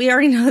problems. We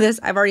already know this.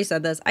 I've already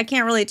said this. I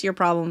can't relate to your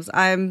problems.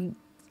 I'm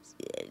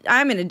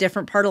in a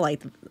different part of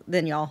life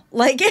than y'all.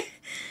 Like,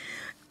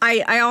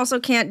 I also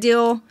can't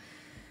deal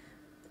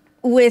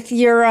with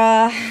your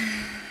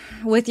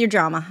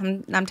drama.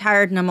 I'm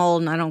tired and I'm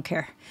old and I don't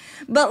care.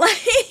 But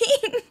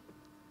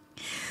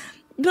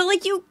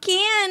like, you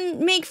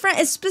can make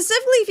friends,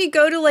 specifically if you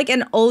go to like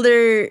an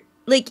older,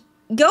 like,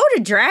 go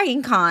to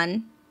Dragon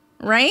Con,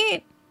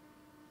 right?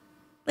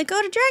 Like,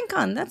 go to Dragon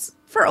Con. That's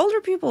for older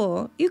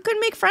people. You could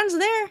make friends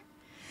there.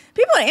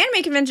 People at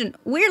anime convention,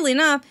 weirdly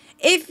enough,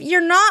 if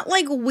you're not,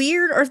 like,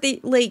 weird, or if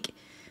they, like,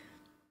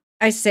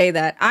 I say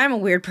that. I'm a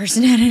weird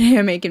person at an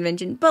anime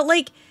convention. But,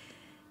 like,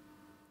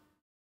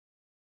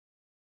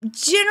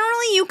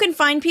 generally you can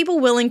find people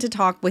willing to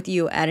talk with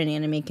you at an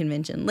anime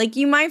convention. Like,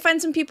 you might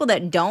find some people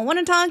that don't want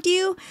to talk to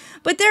you,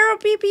 but there will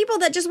be people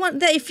that just want,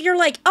 that if you're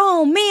like,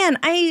 oh, man,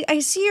 I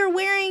see you're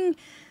wearing,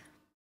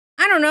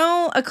 I don't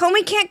know, a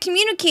Komi Can't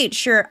Communicate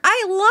shirt.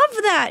 I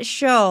love that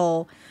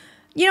show.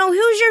 You know,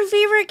 who's your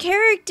favorite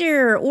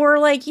character? Or,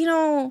 like, you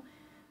know,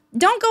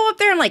 don't go up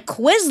there and, like,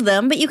 quiz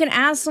them, but you can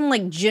ask them,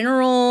 like,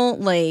 general,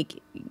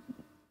 like,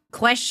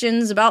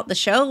 questions about the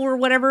show or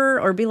whatever.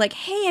 Or be like,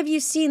 hey, have you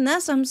seen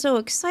this? I'm so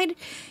excited.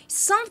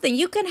 Something.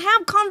 You can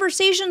have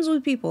conversations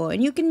with people,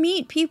 and you can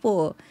meet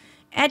people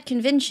at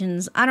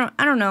conventions. I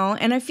don't know.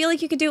 And I feel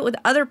like you could do it with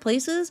other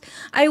places.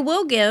 I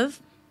will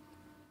give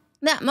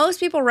that most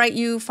people, right,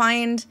 you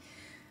find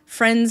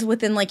friends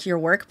within like your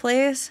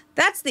workplace.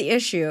 That's the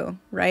issue,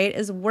 right?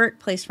 Is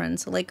workplace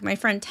friends. So like my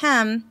friend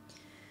Tim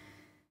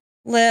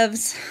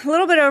lives a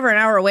little bit over an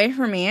hour away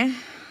from me,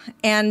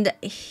 and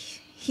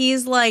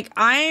he's like,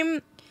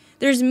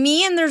 there's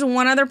me and there's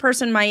one other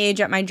person my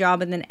age at my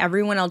job, and then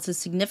everyone else is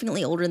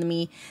significantly older than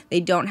me. They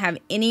don't have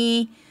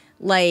any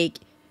like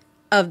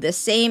of the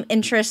same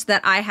interests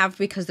that I have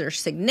because they're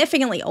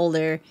significantly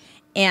older,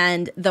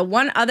 and the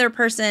one other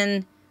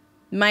person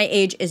my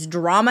age is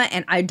drama,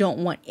 and I don't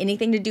want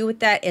anything to do with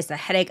that. It's a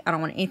headache. I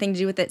don't want anything to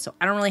do with it. So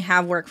I don't really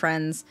have work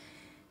friends.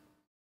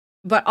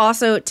 But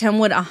also, Tim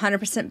would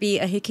 100% be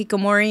a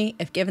hikikomori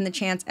if given the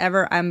chance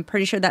ever. I'm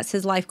pretty sure that's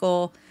his life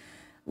goal.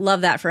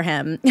 Love that for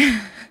him.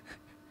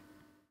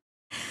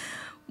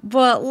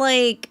 But,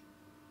 like,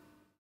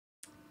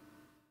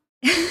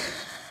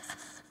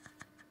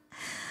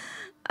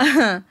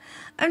 I'm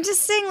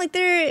just saying, like,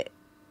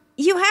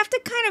 you have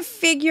to kind of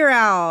figure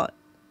out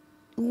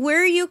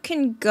where you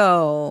can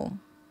go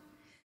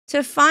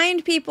to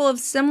find people of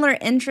similar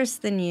interests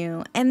than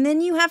you, and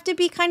then you have to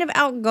be kind of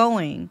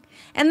outgoing.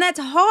 And that's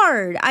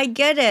hard. I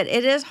get it.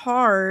 It is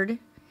hard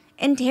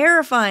and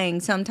terrifying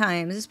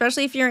sometimes,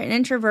 especially if you're an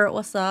introvert.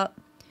 What's up?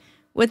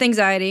 With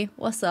anxiety.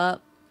 What's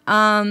up?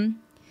 But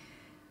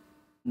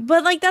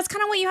like that's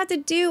kind of what you have to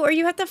do, or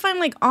you have to find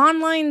like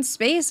online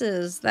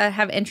spaces that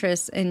have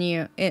interests in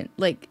you.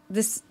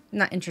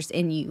 Not interest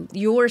in you,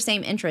 your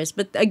same interest.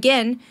 But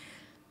again,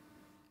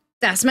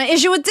 that's my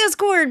issue with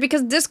Discord,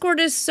 because Discord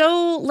is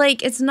so,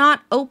 like, it's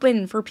not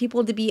open for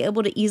people to be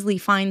able to easily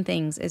find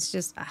things. It's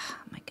just, oh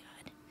my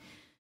God.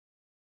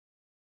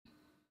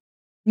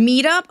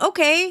 Meetup?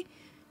 Okay,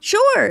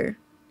 sure.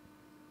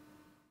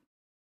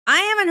 I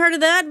haven't heard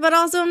of that, but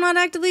also I'm not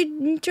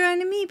actively trying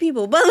to meet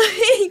people. But,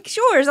 like,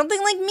 sure,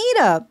 something like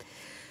Meetup.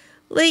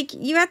 Like,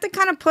 you have to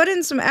kind of put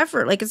in some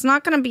effort. Like, it's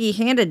not going to be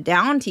handed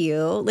down to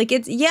you. Like,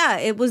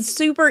 it was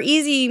super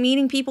easy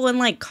meeting people in,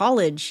 like,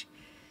 college.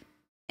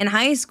 In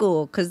high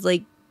school, because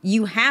like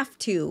you have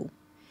to.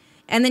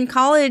 And then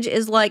college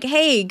is like,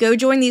 hey, go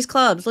join these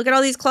clubs. Look at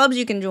all these clubs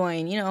you can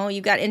join. You know, you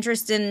got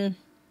interest in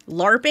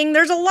LARPing,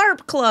 there's a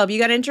LARP club. You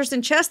got interest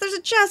in chess, there's a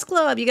chess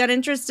club. You got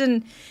interest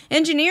in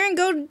engineering,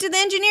 go to the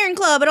engineering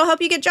club. It'll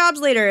help you get jobs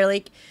later.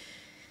 Like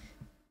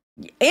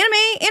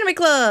anime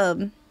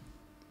club.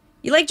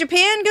 You like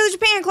Japan, go to the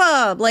Japan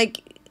club.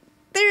 Like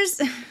there's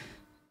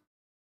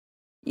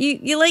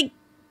you like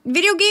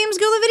video games,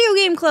 go to the video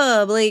game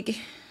club.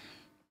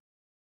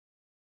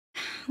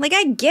 Like,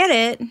 I get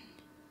it,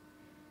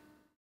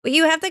 but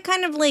you have to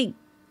kind of, like,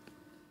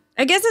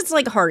 I guess it's,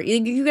 like, hard.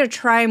 You gotta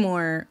try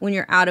more when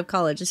you're out of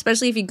college,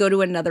 especially if you go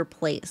to another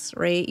place,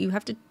 right? You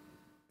have to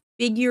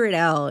figure it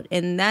out,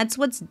 and that's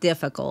what's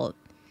difficult.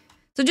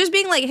 So just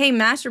being like, hey,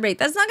 masturbate,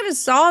 that's not gonna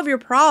solve your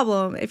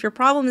problem if your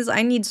problem is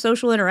I need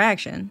social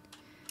interaction.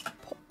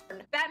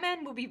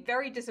 Batman will be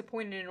very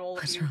disappointed in all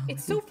of you.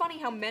 It's so funny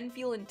how men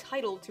feel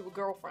entitled to a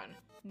girlfriend.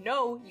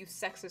 No, you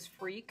sexist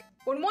freak.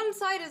 When one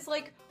side is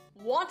like,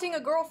 wanting a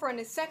girlfriend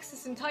is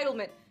sexist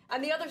entitlement,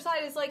 and the other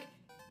side is like,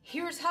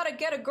 here's how to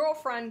get a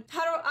girlfriend.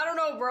 I don't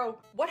know, bro.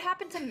 What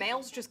happened to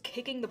males just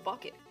kicking the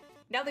bucket?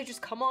 Now they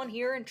just come on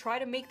here and try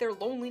to make their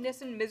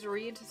loneliness and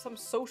misery into some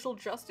social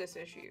justice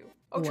issue.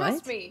 Oh,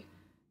 trust me,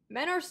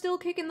 men are still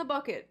kicking the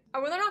bucket.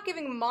 And when they're not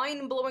giving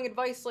mind-blowing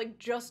advice like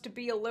just to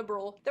be a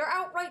liberal, they're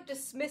outright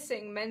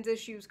dismissing men's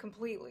issues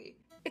completely.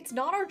 It's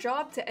not our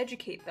job to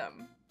educate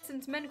them.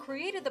 Since men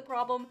created the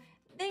problem,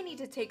 they need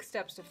to take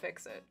steps to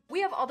fix it.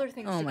 We have other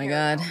things to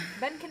care about.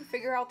 Men can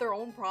figure out their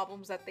own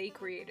problems that they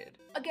created.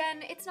 Again,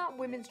 it's not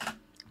women's...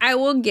 I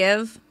will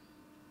give...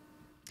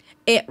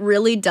 It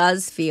really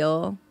does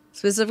feel,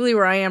 specifically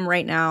where I am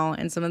right now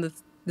and some of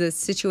the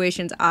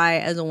situations I,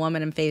 as a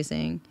woman, am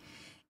facing,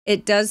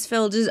 it does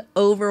feel just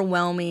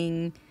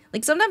overwhelming.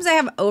 Like, sometimes I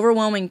have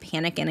overwhelming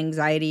panic and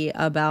anxiety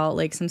about,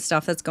 like, some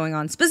stuff that's going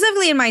on,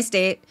 specifically in my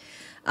state.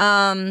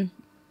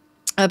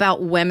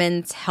 About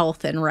women's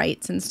health and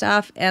rights and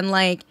stuff. And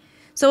like,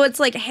 so it's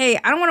like, hey,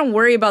 I don't want to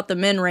worry about the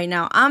men right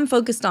now. I'm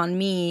focused on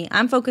me.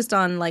 I'm focused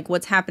on like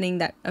what's happening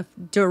that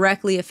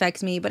directly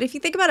affects me. But if you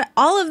think about it,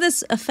 all of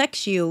this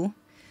affects you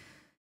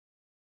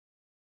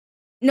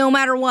no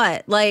matter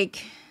what.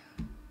 Like,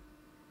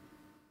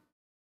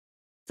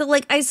 so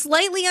like, I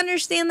slightly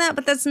understand that,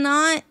 but that's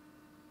not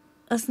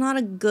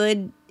a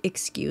good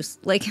excuse.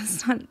 Like,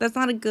 that's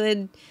not a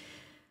good...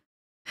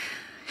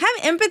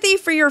 Have empathy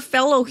for your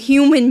fellow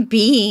human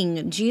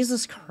being.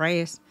 Jesus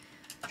Christ.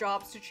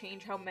 Jobs to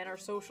change how men are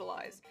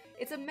socialized.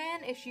 It's a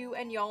man issue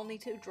and y'all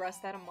need to address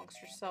that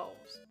amongst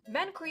yourselves.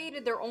 Men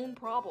created their own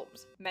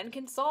problems. Men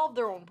can solve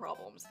their own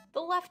problems. The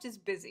left is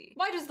busy.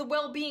 Why does the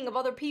well-being of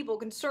other people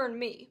concern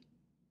me?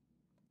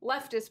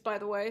 Leftist, by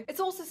the way. It's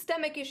all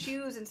systemic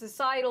issues and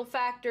societal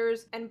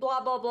factors and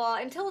blah blah blah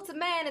until it's a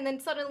man and then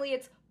suddenly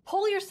it's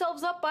pull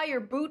yourselves up by your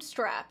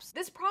bootstraps.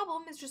 This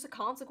problem is just a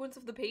consequence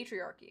of the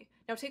patriarchy.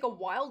 Now take a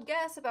wild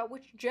guess about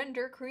which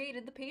gender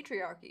created the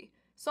patriarchy.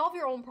 solve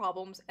your own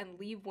problems, and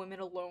leave women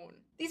alone.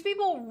 These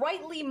people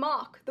rightly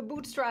mock the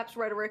bootstraps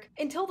rhetoric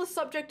until the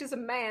subject is a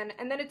man,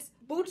 and then it's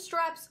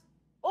bootstraps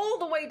all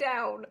the way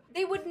down.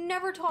 They would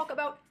never talk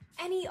about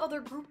any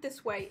other group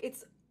this way.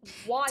 It's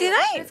wild.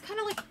 It's kind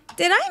of like...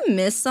 Did I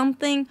miss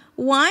something?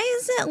 Why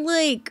is it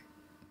like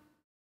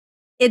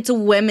it's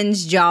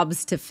women's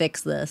jobs to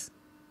fix this?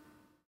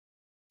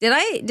 Did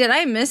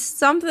I miss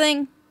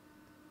something?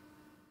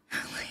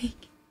 Like,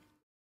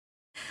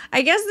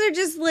 I guess they're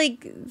just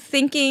like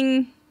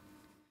thinking.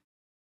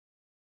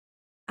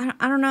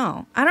 I don't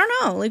know.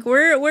 Like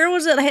where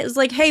was it? It's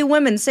like, hey,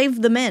 women,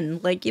 save the men.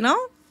 Like, you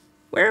know,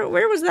 where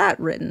was that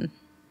written?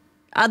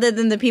 Other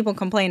than the people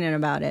complaining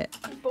about it.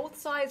 Both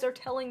sides are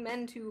telling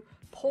men to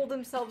pull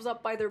themselves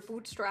up by their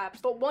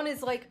bootstraps, but one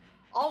is like,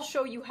 I'll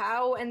show you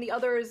how, and the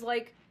other is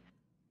like,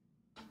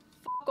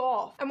 fuck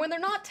off. And when they're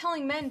not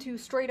telling men to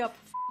straight up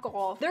fuck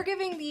off, they're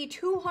giving the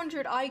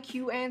 200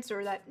 IQ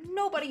answer that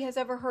nobody has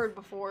ever heard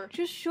before.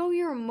 Just show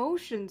your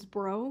emotions,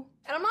 bro.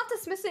 And I'm not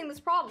dismissing this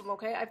problem,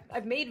 okay?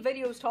 I've made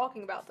videos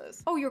talking about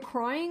this. Oh, you're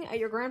crying at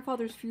your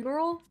grandfather's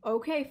funeral?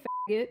 Okay,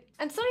 faggot.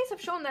 And studies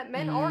have shown that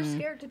men are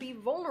scared to be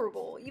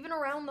vulnerable, even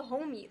around the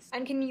homies.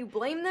 And can you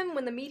blame them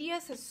when the media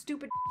says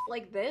stupid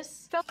like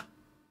this?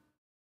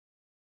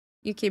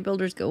 UK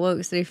builders go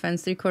woke. City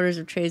funds 3/4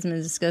 of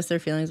tradesmen discuss their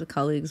feelings with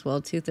colleagues,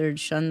 while 2/3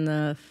 shun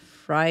the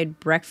fried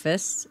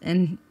breakfasts.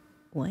 And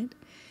what?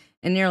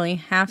 And nearly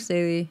half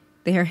say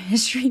they are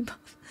history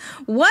buff.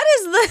 What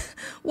is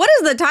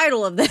the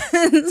title of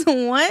this?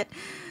 What?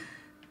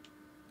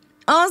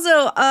 Also,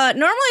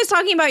 normally it's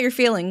talking about your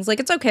feelings. Like,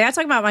 it's okay. I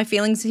talk about my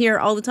feelings here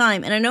all the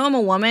time. And I know I'm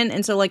a woman,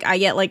 and so, like, I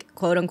get, like,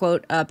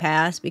 quote-unquote, a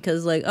pass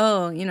because, like,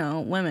 oh, you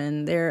know,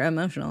 women, they're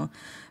emotional.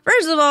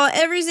 First of all,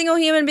 every single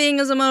human being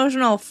is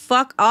emotional.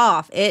 Fuck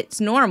off. It's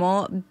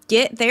normal.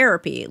 Get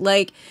therapy.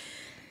 Like,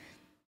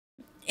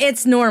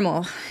 it's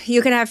normal.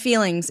 You can have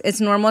feelings. It's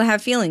normal to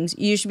have feelings.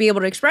 You should be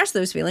able to express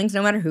those feelings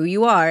no matter who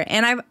you are.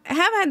 And I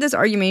have had this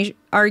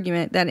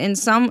argument that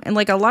in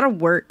like a lot of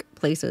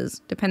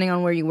workplaces, depending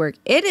on where you work,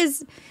 it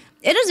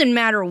doesn't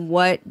matter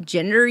what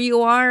gender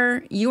you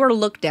are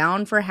looked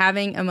down for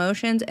having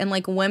emotions, and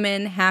like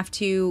women have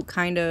to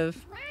kind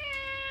of...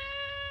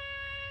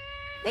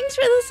 Thanks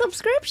for the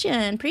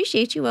subscription.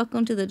 Appreciate you.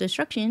 Welcome to the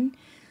destruction.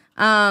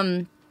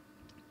 It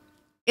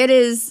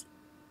is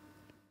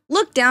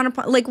looked down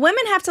upon. Like,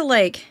 women have to,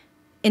 like,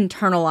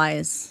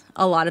 internalize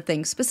a lot of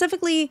things.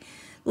 Specifically,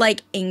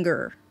 like,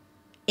 anger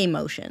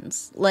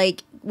emotions.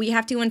 Like, we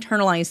have to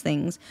internalize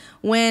things.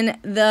 When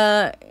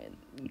the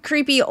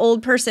creepy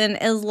old person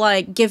is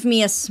like, give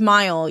me a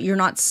smile, you're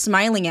not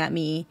smiling at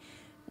me.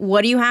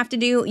 What do? You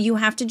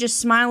have to just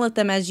smile at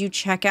them as you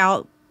check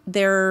out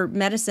their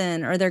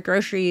medicine or their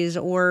groceries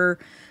or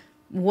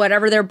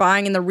whatever they're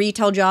buying in the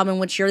retail job in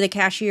which you're the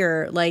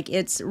cashier. Like,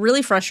 it's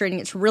really frustrating.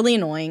 It's really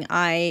annoying.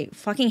 I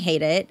fucking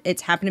hate it.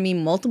 It's happened to me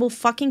multiple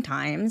fucking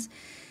times.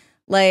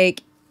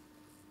 Like,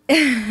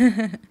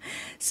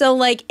 so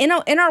like in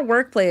our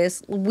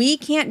workplace, we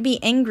can't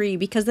be angry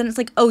because then it's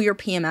like, oh, you're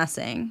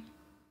PMSing.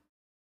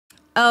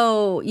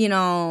 Oh, you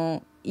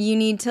know, you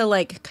need to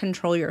like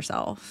control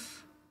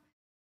yourself.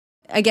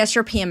 I guess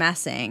you're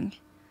PMSing.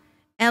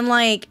 And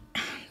like,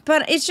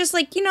 but it's just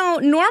like, you know,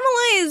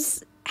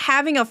 normalize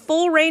having a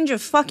full range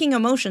of fucking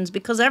emotions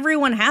because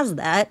everyone has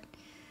that.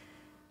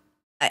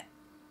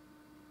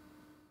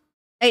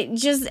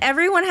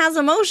 Everyone has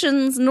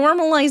emotions.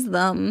 Normalize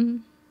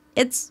them.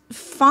 It's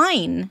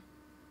fine.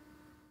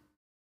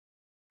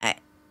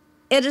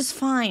 It is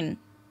fine.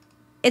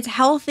 It's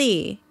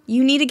healthy.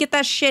 You need to get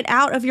that shit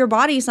out of your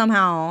body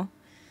somehow.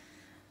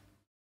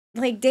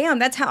 Like, damn,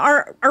 that's how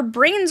our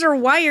brains are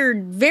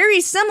wired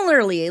very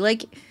similarly.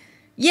 Like,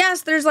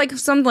 yes, there's like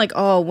some like,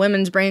 oh,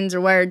 women's brains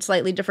are wired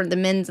slightly different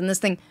than men's and this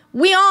thing.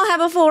 We all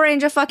have a full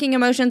range of fucking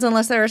emotions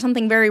unless there is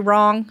something very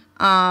wrong.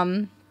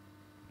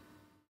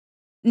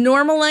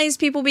 Normalize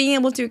people being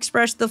able to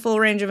express the full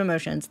range of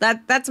emotions.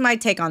 That's my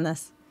take on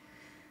this.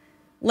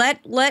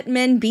 Let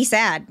men be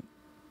sad.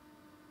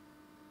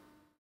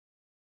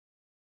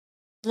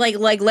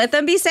 Like let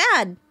them be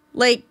sad.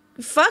 Like,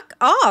 fuck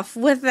off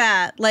with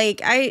that.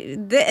 Like,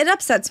 it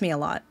upsets me a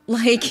lot.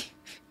 Like,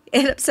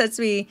 it upsets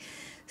me.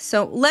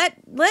 So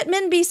let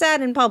men be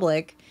sad in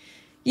public.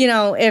 You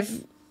know,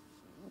 if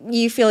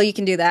you feel you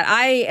can do that.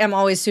 I am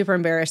always super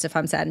embarrassed if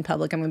I'm sad in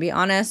public, I'm gonna be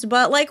honest.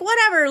 But like,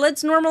 whatever,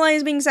 let's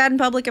normalize being sad in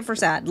public if we're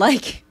sad.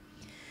 Like,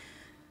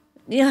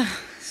 yeah,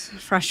 it's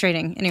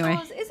frustrating. Anyway.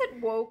 Is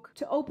it woke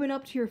to open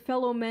up to your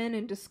fellow men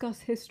and discuss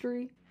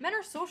history? Men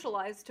are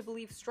socialized to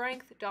believe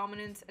strength,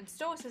 dominance, and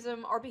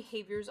stoicism are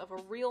behaviors of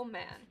a real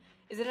man.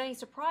 Is it any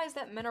surprise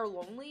that men are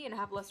lonely and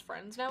have less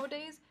friends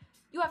nowadays?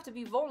 You have to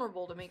be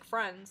vulnerable to make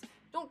friends.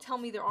 Don't tell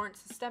me there aren't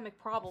systemic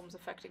problems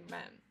affecting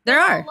men. There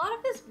are. A lot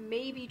of this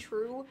may be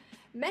true.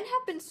 Men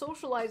have been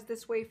socialized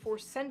this way for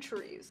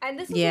centuries, and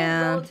this is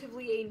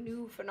relatively a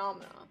new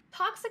phenomenon.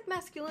 Toxic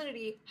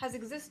masculinity has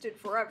existed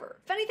forever.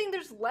 If anything,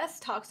 there's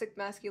less toxic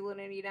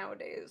masculinity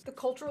nowadays. The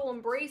cultural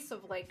embrace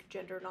of like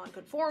gender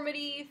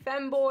nonconformity,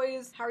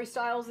 femboys, Harry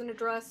Styles in a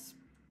dress,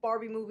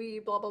 Barbie movie,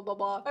 blah blah blah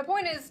blah. My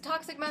point is,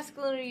 toxic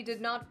masculinity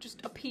did not just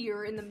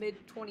appear in the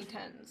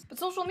mid-2010s, but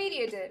social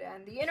media did,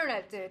 and the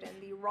internet did,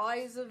 and the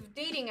rise of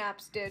dating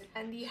apps did,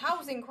 and the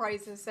housing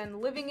crisis,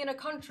 and living in a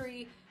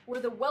country where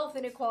the wealth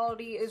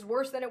inequality is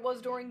worse than it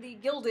was during the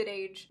Gilded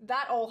Age.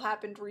 That all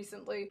happened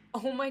recently.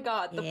 Oh my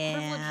god, the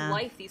privileged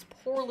life these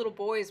poor little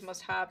boys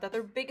must have, that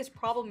their biggest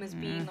problem is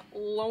being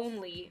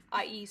lonely,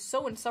 i.e.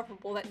 so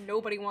insufferable that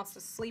nobody wants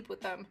to sleep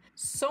with them.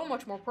 So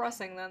much more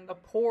pressing than the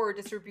poor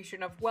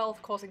distribution of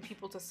wealth causing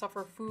people to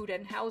suffer food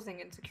and housing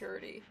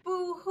insecurity.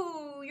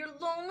 Boo-hoo, you're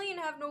lonely and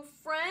have no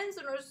friends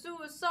and are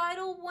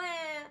suicidal, wah.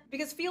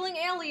 Because feeling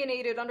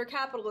alienated under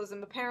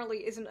capitalism apparently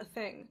isn't a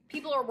thing.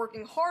 People are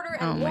working harder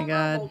and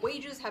longer while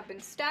wages have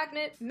been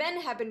stagnant, men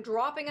have been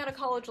dropping out of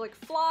college like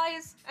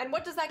flies, and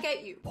what does that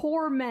get you?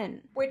 Poor men.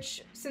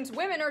 Which, since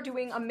women are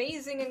doing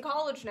amazing in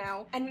college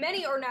now, and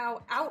many are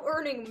now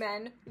out-earning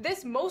men,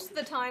 this most of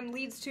the time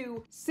leads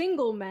to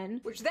single men,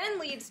 which then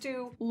leads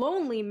to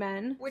lonely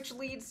men, which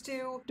leads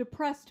to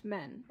depressed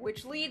men,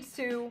 which leads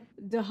to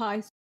the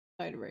high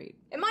suicide rate.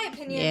 In my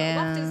opinion,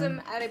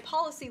 leftism at a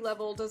policy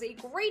level does a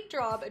great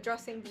job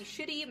addressing the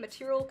shitty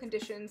material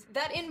conditions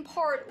that in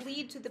part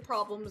lead to the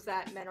problems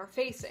that men are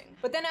facing,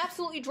 but then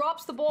absolutely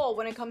drops the ball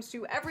when it comes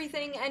to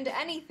everything and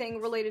anything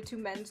related to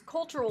men's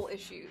cultural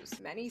issues.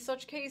 Many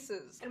such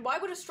cases. And why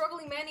would a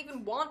struggling man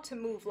even want to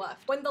move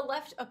left when the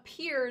left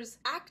appears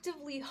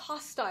actively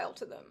hostile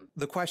to them?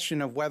 The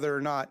question of whether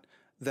or not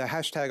the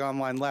hashtag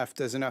online left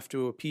does enough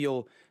to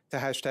appeal to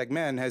hashtag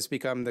men has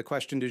become the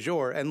question du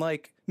jour. And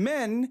like,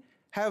 men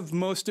have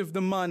most of the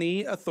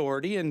money,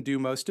 authority, and do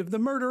most of the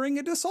murdering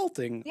and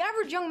assaulting. The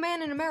average young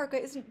man in America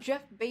isn't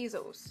Jeff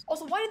Bezos.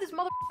 Also, why did this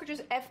motherfucker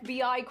just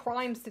FBI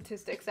crime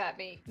statistics at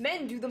me?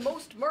 Men do the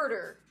most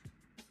murder.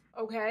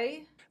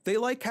 Okay? They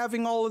like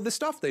having all of the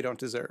stuff they don't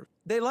deserve.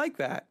 They like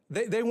that.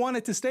 They want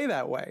it to stay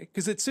that way,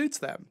 because it suits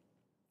them.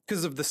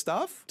 Because of the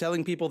stuff,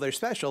 telling people they're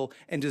special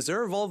and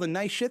deserve all the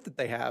nice shit that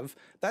they have,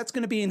 that's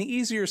going to be an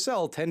easier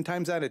sell 10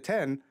 times out of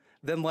 10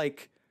 than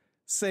like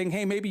saying,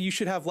 hey, maybe you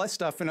should have less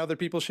stuff and other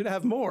people should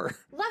have more.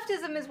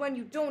 Leftism is when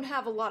you don't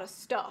have a lot of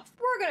stuff.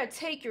 We're gonna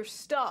take your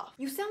stuff.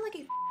 You sound like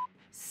a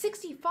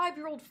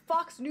 65-year-old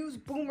Fox News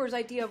boomer's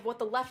idea of what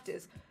the left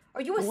is.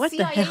 Are you a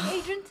CIA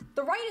agent?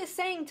 The right is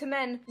saying to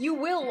men, you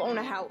will own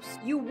a house.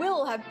 You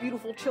will have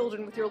beautiful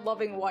children with your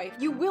loving wife.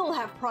 You will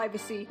have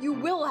privacy. You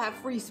will have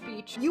free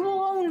speech. You will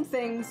own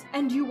things,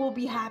 and you will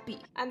be happy.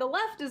 And the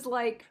left is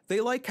like,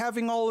 they like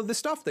having all of the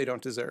stuff they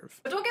don't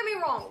deserve. But don't get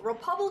me wrong,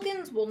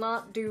 Republicans will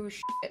not do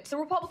shit. The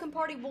Republican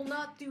Party will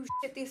not do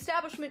shit. The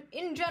establishment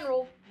in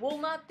general will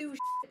not do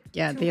shit.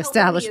 Yeah, the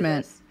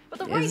establishment but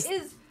the right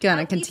is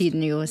gonna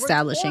continue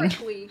establishing.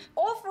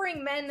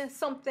 Offering men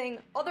something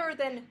other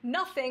than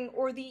nothing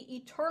or the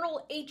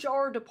eternal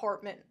HR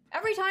department.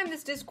 Every time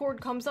this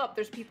discord comes up,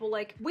 there's people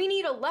like, we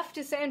need a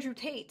leftist Andrew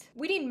Tate.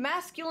 We need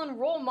masculine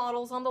role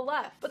models on the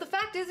left. But the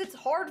fact is, it's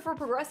hard for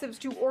progressives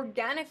to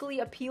organically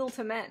appeal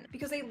to men,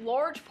 because a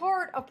large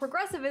part of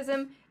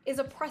progressivism is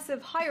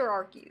oppressive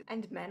hierarchies,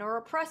 and men are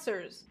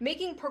oppressors.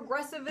 Making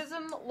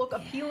progressivism look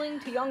appealing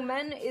to young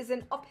men is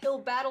an uphill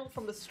battle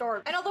from the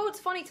start. And although it's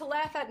funny to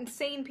laugh at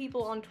insane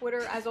people on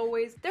Twitter, as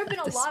always, there have been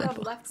a lot of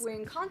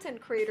left-wing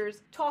content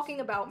creators talking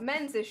about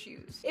men's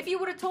issues. If you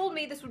would have told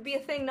me this would be a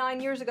thing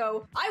 9 years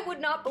ago, I would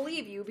not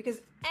believe you,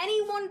 because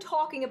anyone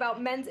talking about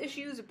men's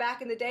issues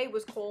back in the day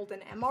was called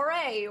an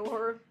MRA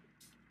or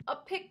a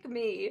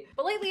pick-me.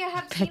 But lately I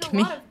have seen a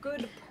lot of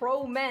good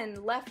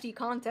pro-men lefty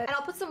content, and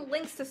I'll put some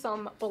links to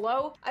some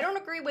below. I don't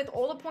agree with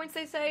all the points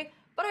they say,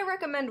 but I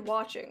recommend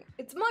watching.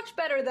 It's much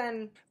better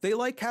than, they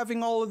like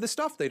having all of the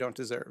stuff they don't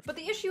deserve. But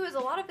the issue is a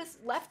lot of this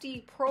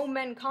lefty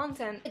pro-men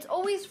content, it's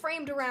always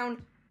framed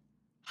around,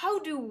 how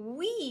do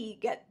we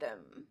get them?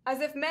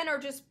 As if men are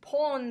just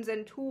pawns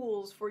and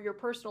tools for your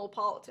personal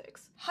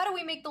politics. How do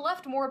we make the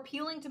left more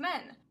appealing to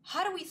men?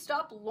 How do we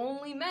stop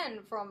lonely men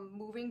from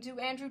moving to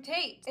Andrew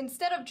Tate?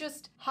 Instead of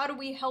just, how do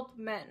we help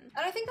men?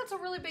 And I think that's a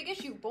really big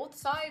issue. Both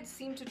sides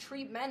seem to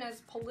treat men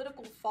as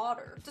political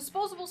fodder.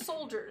 Disposable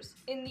soldiers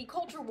in the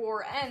culture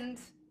war and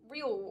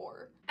real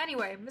war.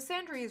 Anyway,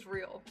 misandry is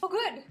real. Oh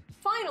good,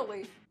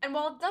 finally! And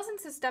while it doesn't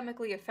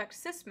systemically affect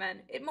cis men,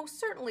 it most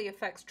certainly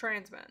affects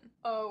trans men.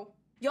 Oh.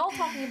 Y'all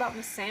talking about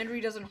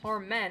misandry doesn't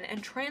harm men,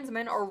 and trans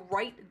men are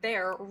right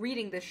there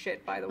reading this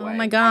shit, by the way. Oh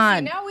my god.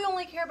 See, now we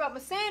only care about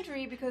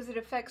misandry because it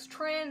affects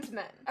trans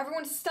men.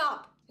 Everyone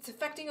stop! It's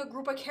affecting a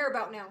group I care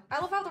about now. I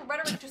love how the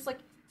rhetoric just like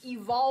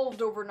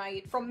evolved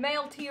overnight from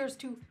male tears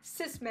to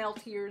cis male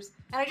tears.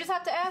 And I just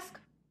have to ask,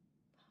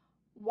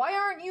 why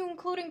aren't you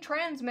including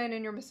trans men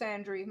in your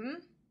misandry,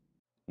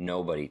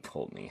 Nobody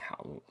told me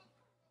how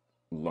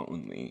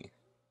lonely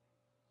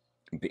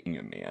being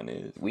a man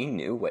is. We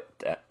knew what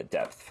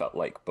depth felt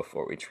like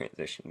before we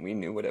transitioned. We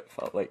knew what it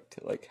felt like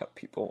to like have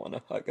people want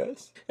to hug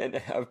us and to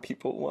have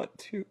people want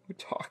to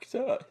talk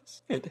to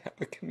us and to have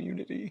a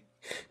community.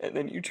 And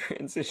then you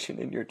transition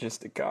and you're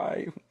just a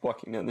guy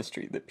walking down the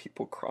street that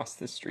people cross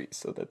the street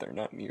so that they're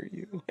not near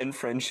you. And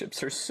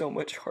friendships are so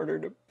much harder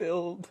to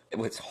build.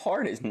 What's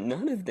hard is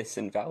none of this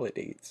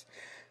invalidates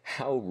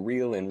how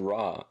real and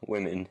raw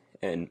women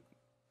and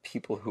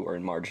people who are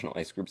in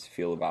marginalized groups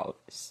feel about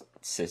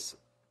cis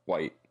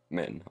white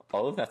men.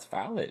 All of that's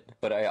valid.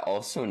 But I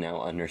also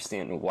now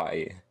understand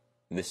why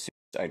the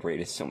suicide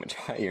rate is so much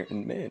higher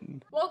in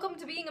men. Welcome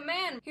to being a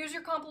man. Here's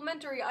your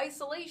complimentary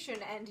isolation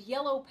and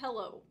yellow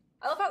pillow.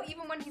 I love how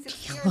even when he's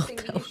experiencing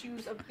the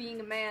issues of being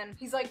a man,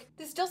 he's like,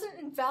 this doesn't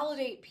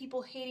invalidate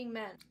people hating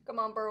men. Come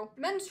on, bro.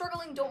 Men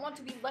struggling don't want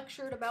to be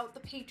lectured about the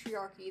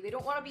patriarchy. They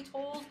don't want to be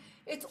told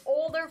it's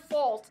all their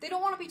fault. They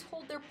don't want to be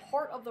told they're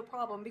part of the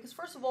problem because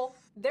first of all,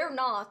 they're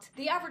not.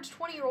 The average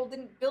 20-year-old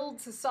didn't build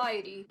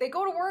society. They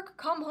go to work,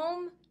 come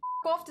home,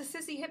 off to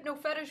sissy hypno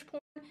fetish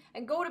porn,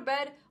 and go to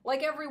bed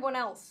like everyone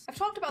else. I've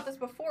talked about this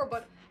before,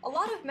 but a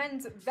lot of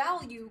men's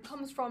value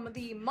comes from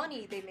the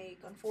money they make,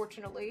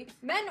 unfortunately.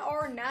 Men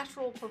are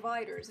natural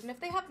providers, and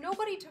if they have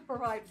nobody to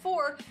provide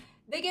for,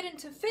 they get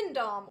into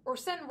findom or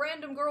send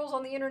random girls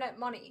on the internet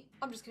money.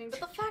 I'm just kidding,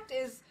 but the fact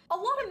is, a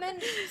lot of men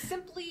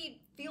simply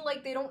feel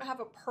like they don't have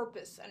a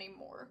purpose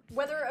anymore.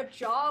 Whether a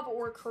job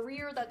or a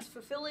career that's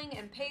fulfilling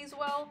and pays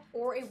well,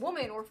 or a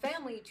woman or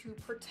family to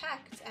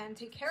protect and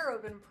take care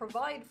of and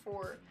provide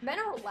for, men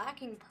are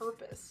lacking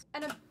purpose.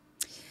 And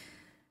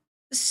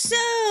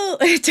so,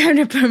 time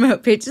to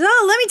promote pages.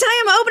 Oh, let me tell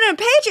you, I'm opening a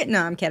page.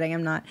 No, I'm kidding,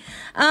 I'm not.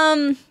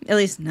 At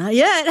least not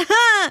yet.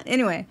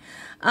 Anyway,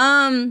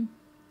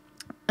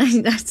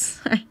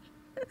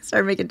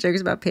 started making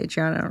jokes about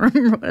Patreon. I don't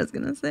remember what I was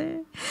gonna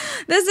say.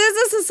 This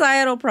is a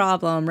societal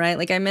problem, right?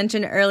 Like I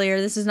mentioned earlier,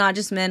 this is not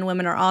just men.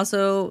 Women are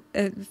also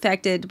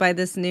affected by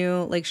this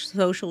new like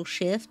social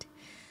shift.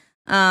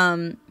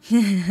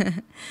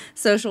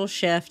 Social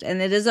shift,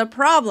 and it is a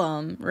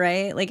problem,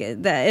 right? Like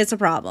it's a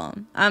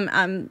problem.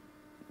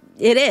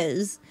 It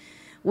is.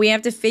 We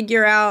have to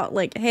figure out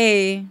like,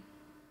 hey,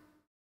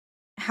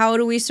 how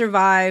do we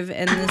survive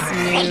in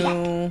this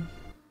new...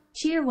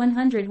 Cheer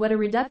 100, what a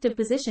reductive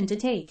position to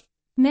take.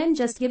 Men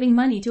just giving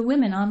money to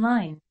women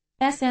online.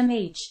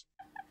 SMH.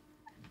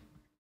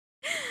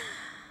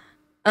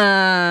 On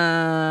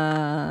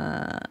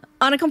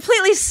a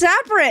completely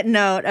separate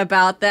note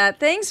about that,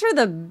 thanks for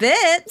the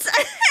bits.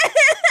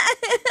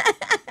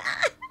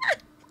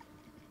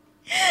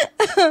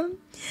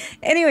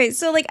 Anyway,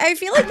 so like I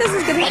feel like this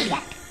is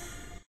gonna...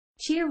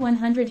 Cheer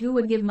 100, who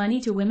would give money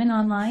to women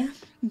online?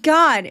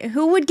 God,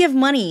 who would give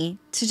money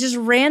to just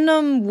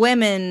random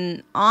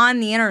women on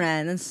the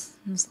internet?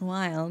 That's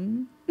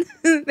wild.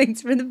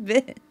 Thanks for the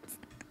bits.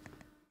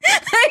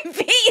 I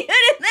beat you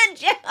to the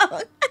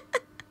joke.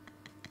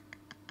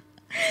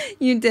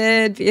 You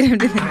did beat him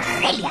to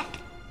the joke.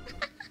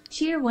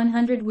 Cheer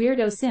 100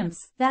 weirdo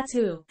simps. That's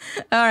who.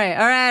 All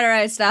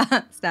right.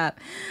 Stop.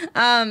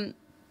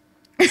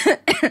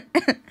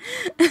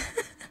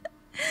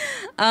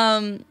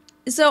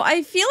 So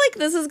I feel like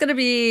this is going to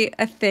be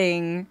a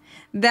thing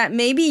that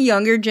maybe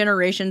younger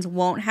generations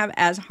won't have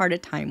as hard a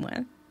time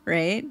with,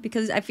 right?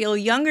 Because I feel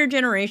younger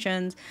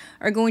generations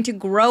are going to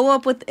grow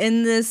up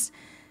within this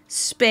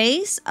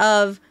space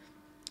of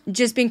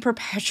just being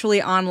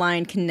perpetually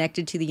online,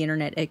 connected to the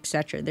internet,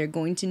 etc. They're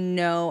going to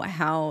know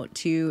how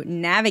to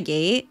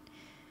navigate,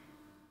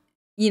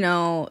 you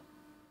know,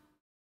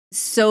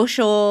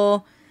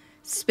 social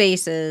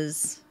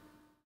spaces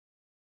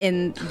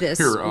in this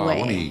way.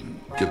 Let me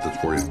get this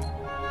for you.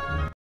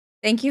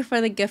 Thank you for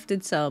the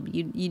gifted sub.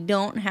 You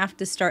don't have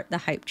to start the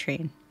hype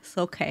train. It's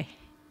okay.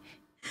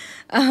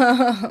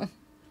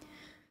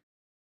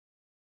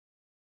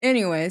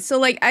 Anyway, so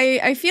like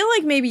I feel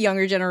like maybe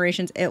younger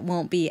generations, it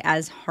won't be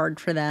as hard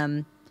for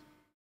them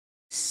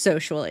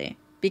socially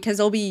because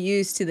they'll be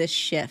used to this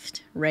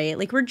shift, right?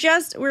 Like we're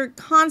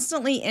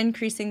constantly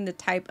increasing the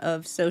type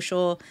of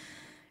social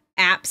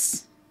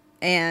apps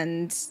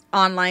and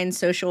online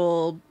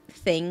social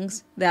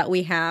things that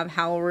we have,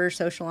 how we're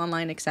social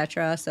online,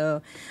 etc.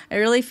 So I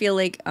really feel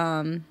like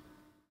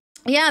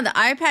yeah, the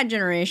iPad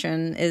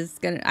generation is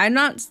gonna... I'm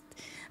not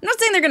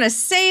saying they're gonna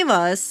save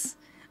us.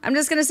 I'm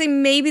just gonna say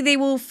maybe they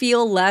will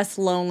feel less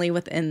lonely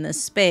within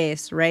this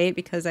space, right?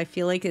 Because I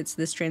feel like it's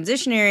this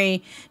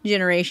transitionary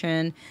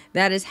generation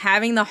that is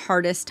having the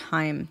hardest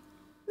time.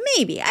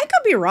 Maybe. I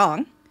could be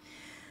wrong.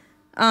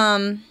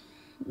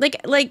 Like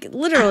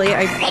literally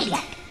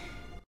I...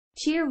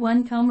 Cheer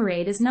 1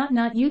 Comerade is not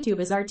YouTube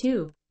is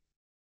R2.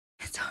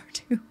 It's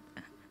R2.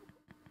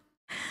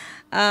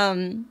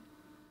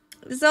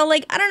 So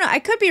like, I don't know, I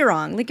could be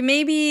wrong. Like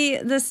maybe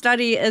the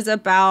study is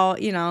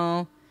about, you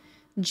know,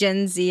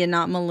 Gen Z and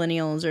not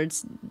millennials, or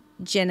it's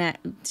Gen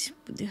X,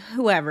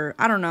 whoever.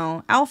 I don't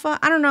know. Alpha?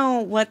 I don't know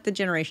what the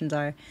generations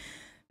are.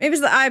 Maybe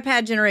it's the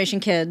iPad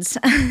generation kids.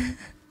 I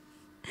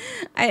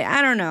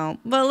don't know.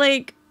 But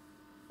like,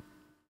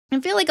 I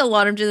feel like a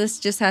lot of this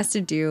just has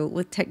to do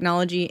with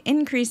technology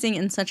increasing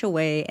in such a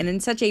way and in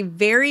such a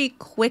very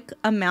quick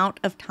amount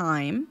of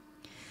time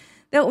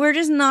that we're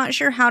just not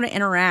sure how to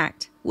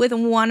interact with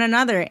one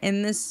another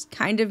in this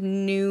kind of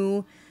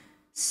new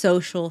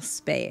social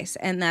space.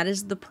 And that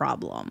is the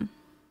problem.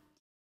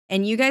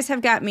 And you guys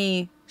have got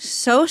me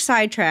so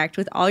sidetracked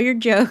with all your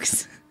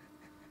jokes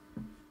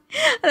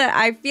that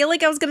I feel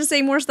like I was going to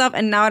say more stuff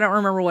and now I don't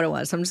remember what it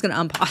was. So I'm just going to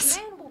unpause.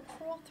 Man will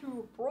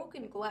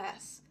broken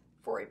glass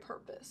for a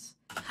purpose.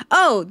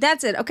 Oh,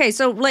 that's it. Okay,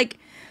 so like,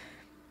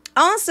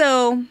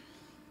 also,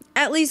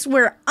 at least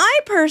where I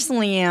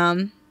personally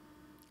am,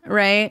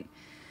 right?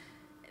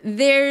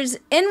 There's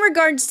in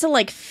regards to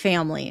like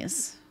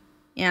families,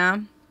 yeah.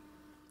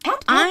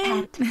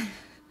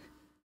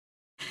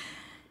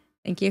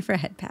 Thank you for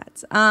head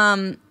pats.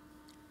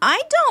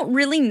 I don't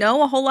really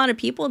know a whole lot of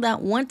people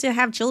that want to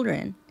have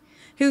children,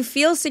 who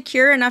feel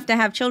secure enough to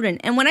have children.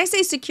 And when I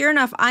say secure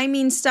enough, I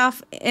mean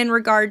stuff in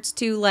regards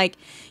to like,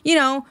 you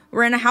know,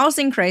 we're in a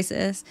housing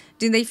crisis.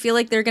 Do they feel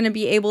like they're going to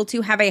be able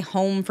to have a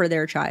home for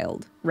their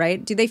child,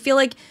 right? Do they feel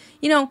like,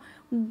 you know,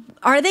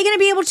 are they going to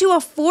be able to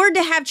afford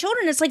to have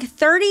children? It's like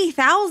 $30,000,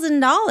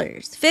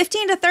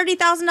 $15,000 to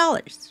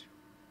 $30,000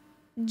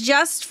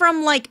 just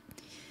from like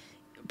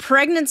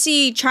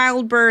pregnancy,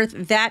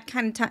 childbirth, that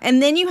kind of time.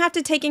 And then you have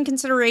to take in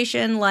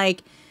consideration,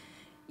 like,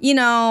 you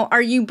know,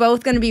 are you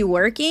both going to be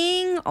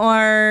working,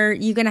 or are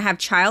you going to have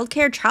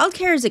childcare?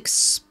 Childcare is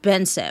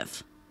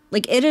expensive.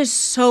 Like, it is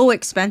so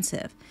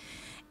expensive.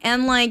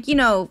 And like, you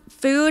know,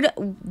 food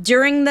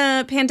during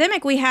the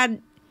pandemic, we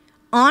had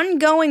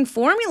ongoing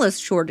formula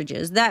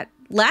shortages that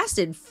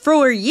lasted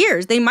for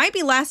years. They might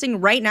be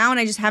lasting right now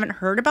and I just haven't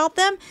heard about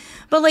them.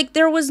 But like,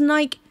 there was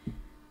like,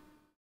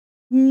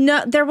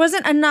 no, there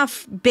wasn't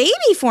enough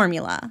baby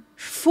formula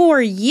for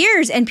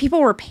years and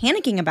people were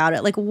panicking about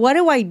it. Like, what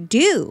do I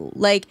do?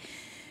 Like,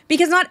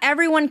 because not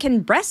everyone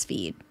can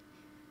breastfeed.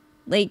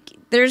 Like,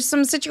 there's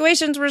some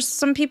situations where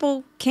some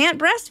people can't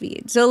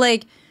breastfeed. So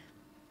like,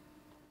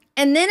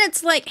 and then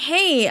it's like,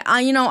 hey,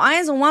 you know, I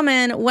as a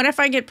woman, what if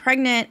I get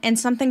pregnant and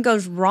something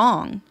goes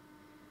wrong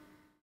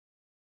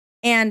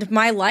and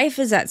my life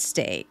is at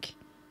stake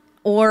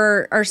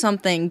or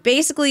something?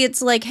 Basically,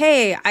 it's like,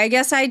 hey, I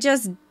guess I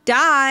just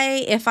die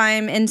if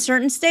I'm in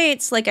certain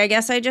states. Like, I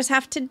guess I just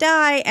have to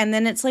die. And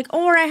then it's like,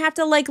 or I have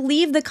to like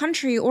leave the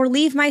country or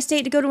leave my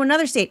state to go to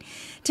another state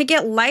to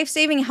get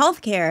life-saving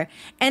health care.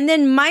 And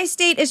then my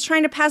state is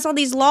trying to pass all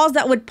these laws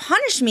that would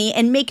punish me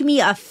and make me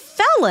a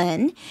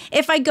felon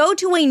if I go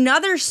to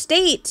another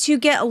state to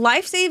get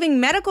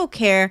life-saving medical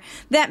care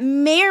that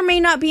may or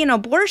may not be an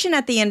abortion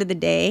at the end of the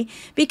day.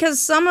 Because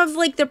some of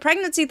like the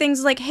pregnancy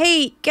things, like,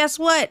 hey, guess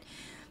what?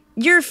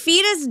 Your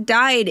fetus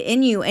died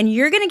in you and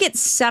you're going to get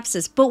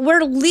sepsis, but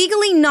we're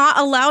legally not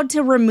allowed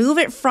to remove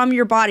it from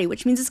your body,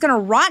 which means it's going to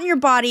rot in your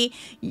body.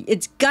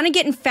 It's going to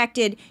get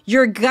infected.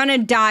 You're going to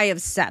die of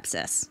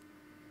sepsis.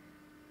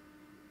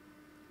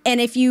 And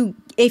if you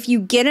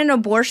get an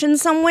abortion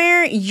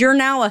somewhere, you're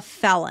now a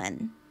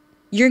felon.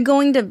 You're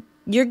going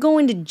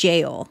to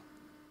jail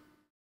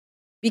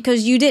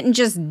because you didn't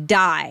just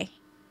die.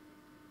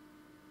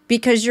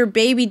 Because your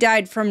baby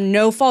died from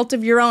no fault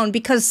of your own.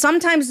 Because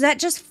sometimes that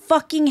just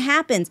fucking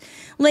happens.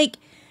 Like,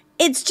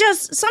 it's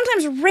just,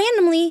 sometimes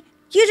randomly,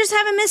 you just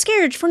have a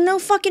miscarriage for no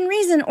fucking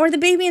reason. Or the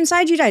baby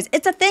inside you dies.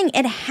 It's a thing.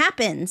 It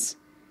happens.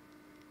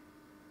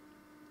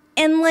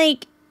 And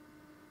like,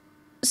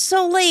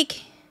 so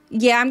like,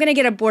 yeah, I'm going to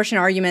get abortion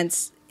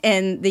arguments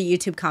in the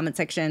YouTube comment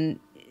section.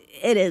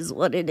 It is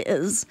what it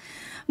is.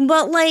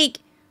 But like,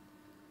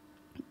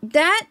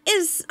 that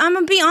is, I'm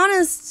going to be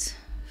honest,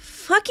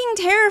 fucking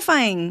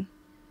terrifying.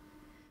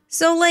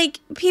 So like,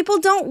 people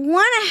don't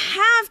want to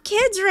have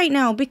kids right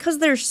now because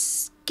they're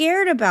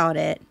scared about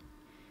it.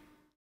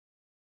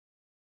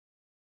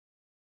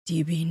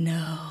 DB,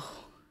 no.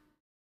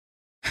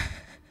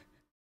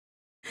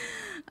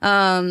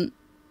 I'm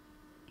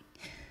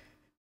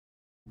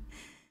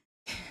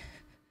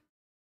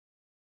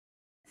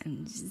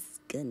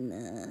just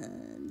gonna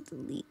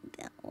delete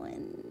that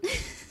one.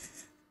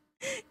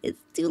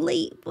 It's too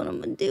late, but I'm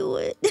gonna do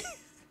it.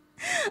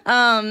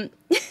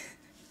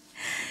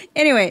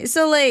 Anyway,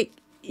 so like,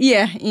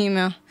 yeah,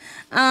 email.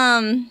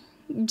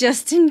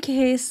 Just in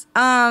case.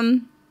 But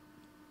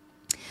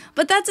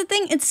that's the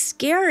thing, it's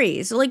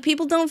scary. So like,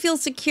 people don't feel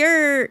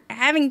secure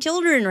having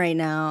children right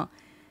now.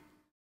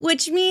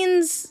 Which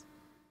means,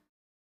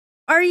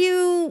 are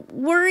you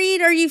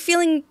worried? Are you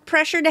feeling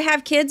pressure to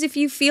have kids if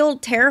you feel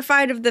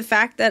terrified of the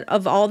fact that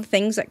of all the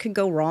things that could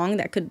go wrong,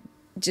 that could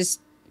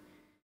just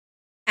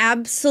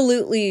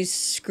absolutely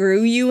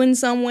screw you in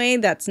some way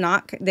that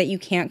you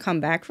can't come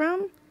back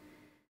from?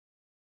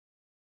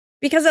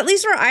 Because at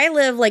least where I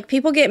live, like,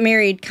 people get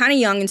married kind of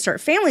young and start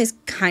families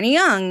kind of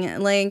young,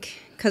 like,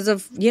 because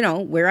of, you know,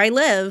 where I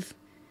live.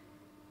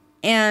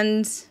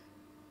 And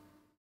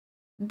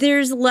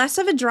there's less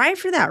of a drive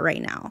for that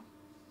right now.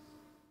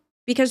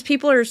 Because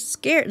people are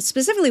scared,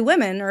 specifically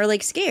women are,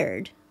 like,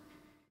 scared.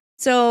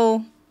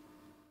 So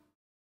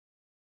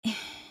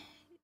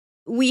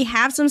we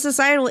have some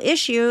societal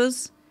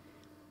issues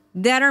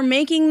that are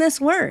making this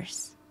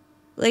worse.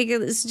 Like,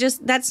 it's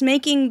just, that's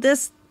making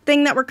this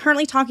thing that we're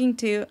currently talking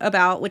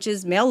about, which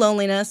is male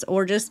loneliness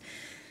or just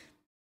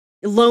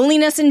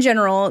loneliness in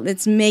general,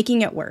 it's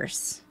making it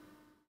worse.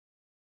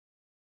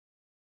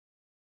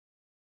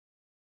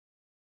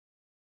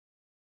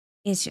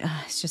 It's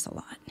just a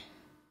lot.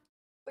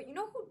 But you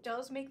know who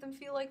does make them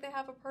feel like they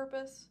have a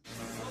purpose?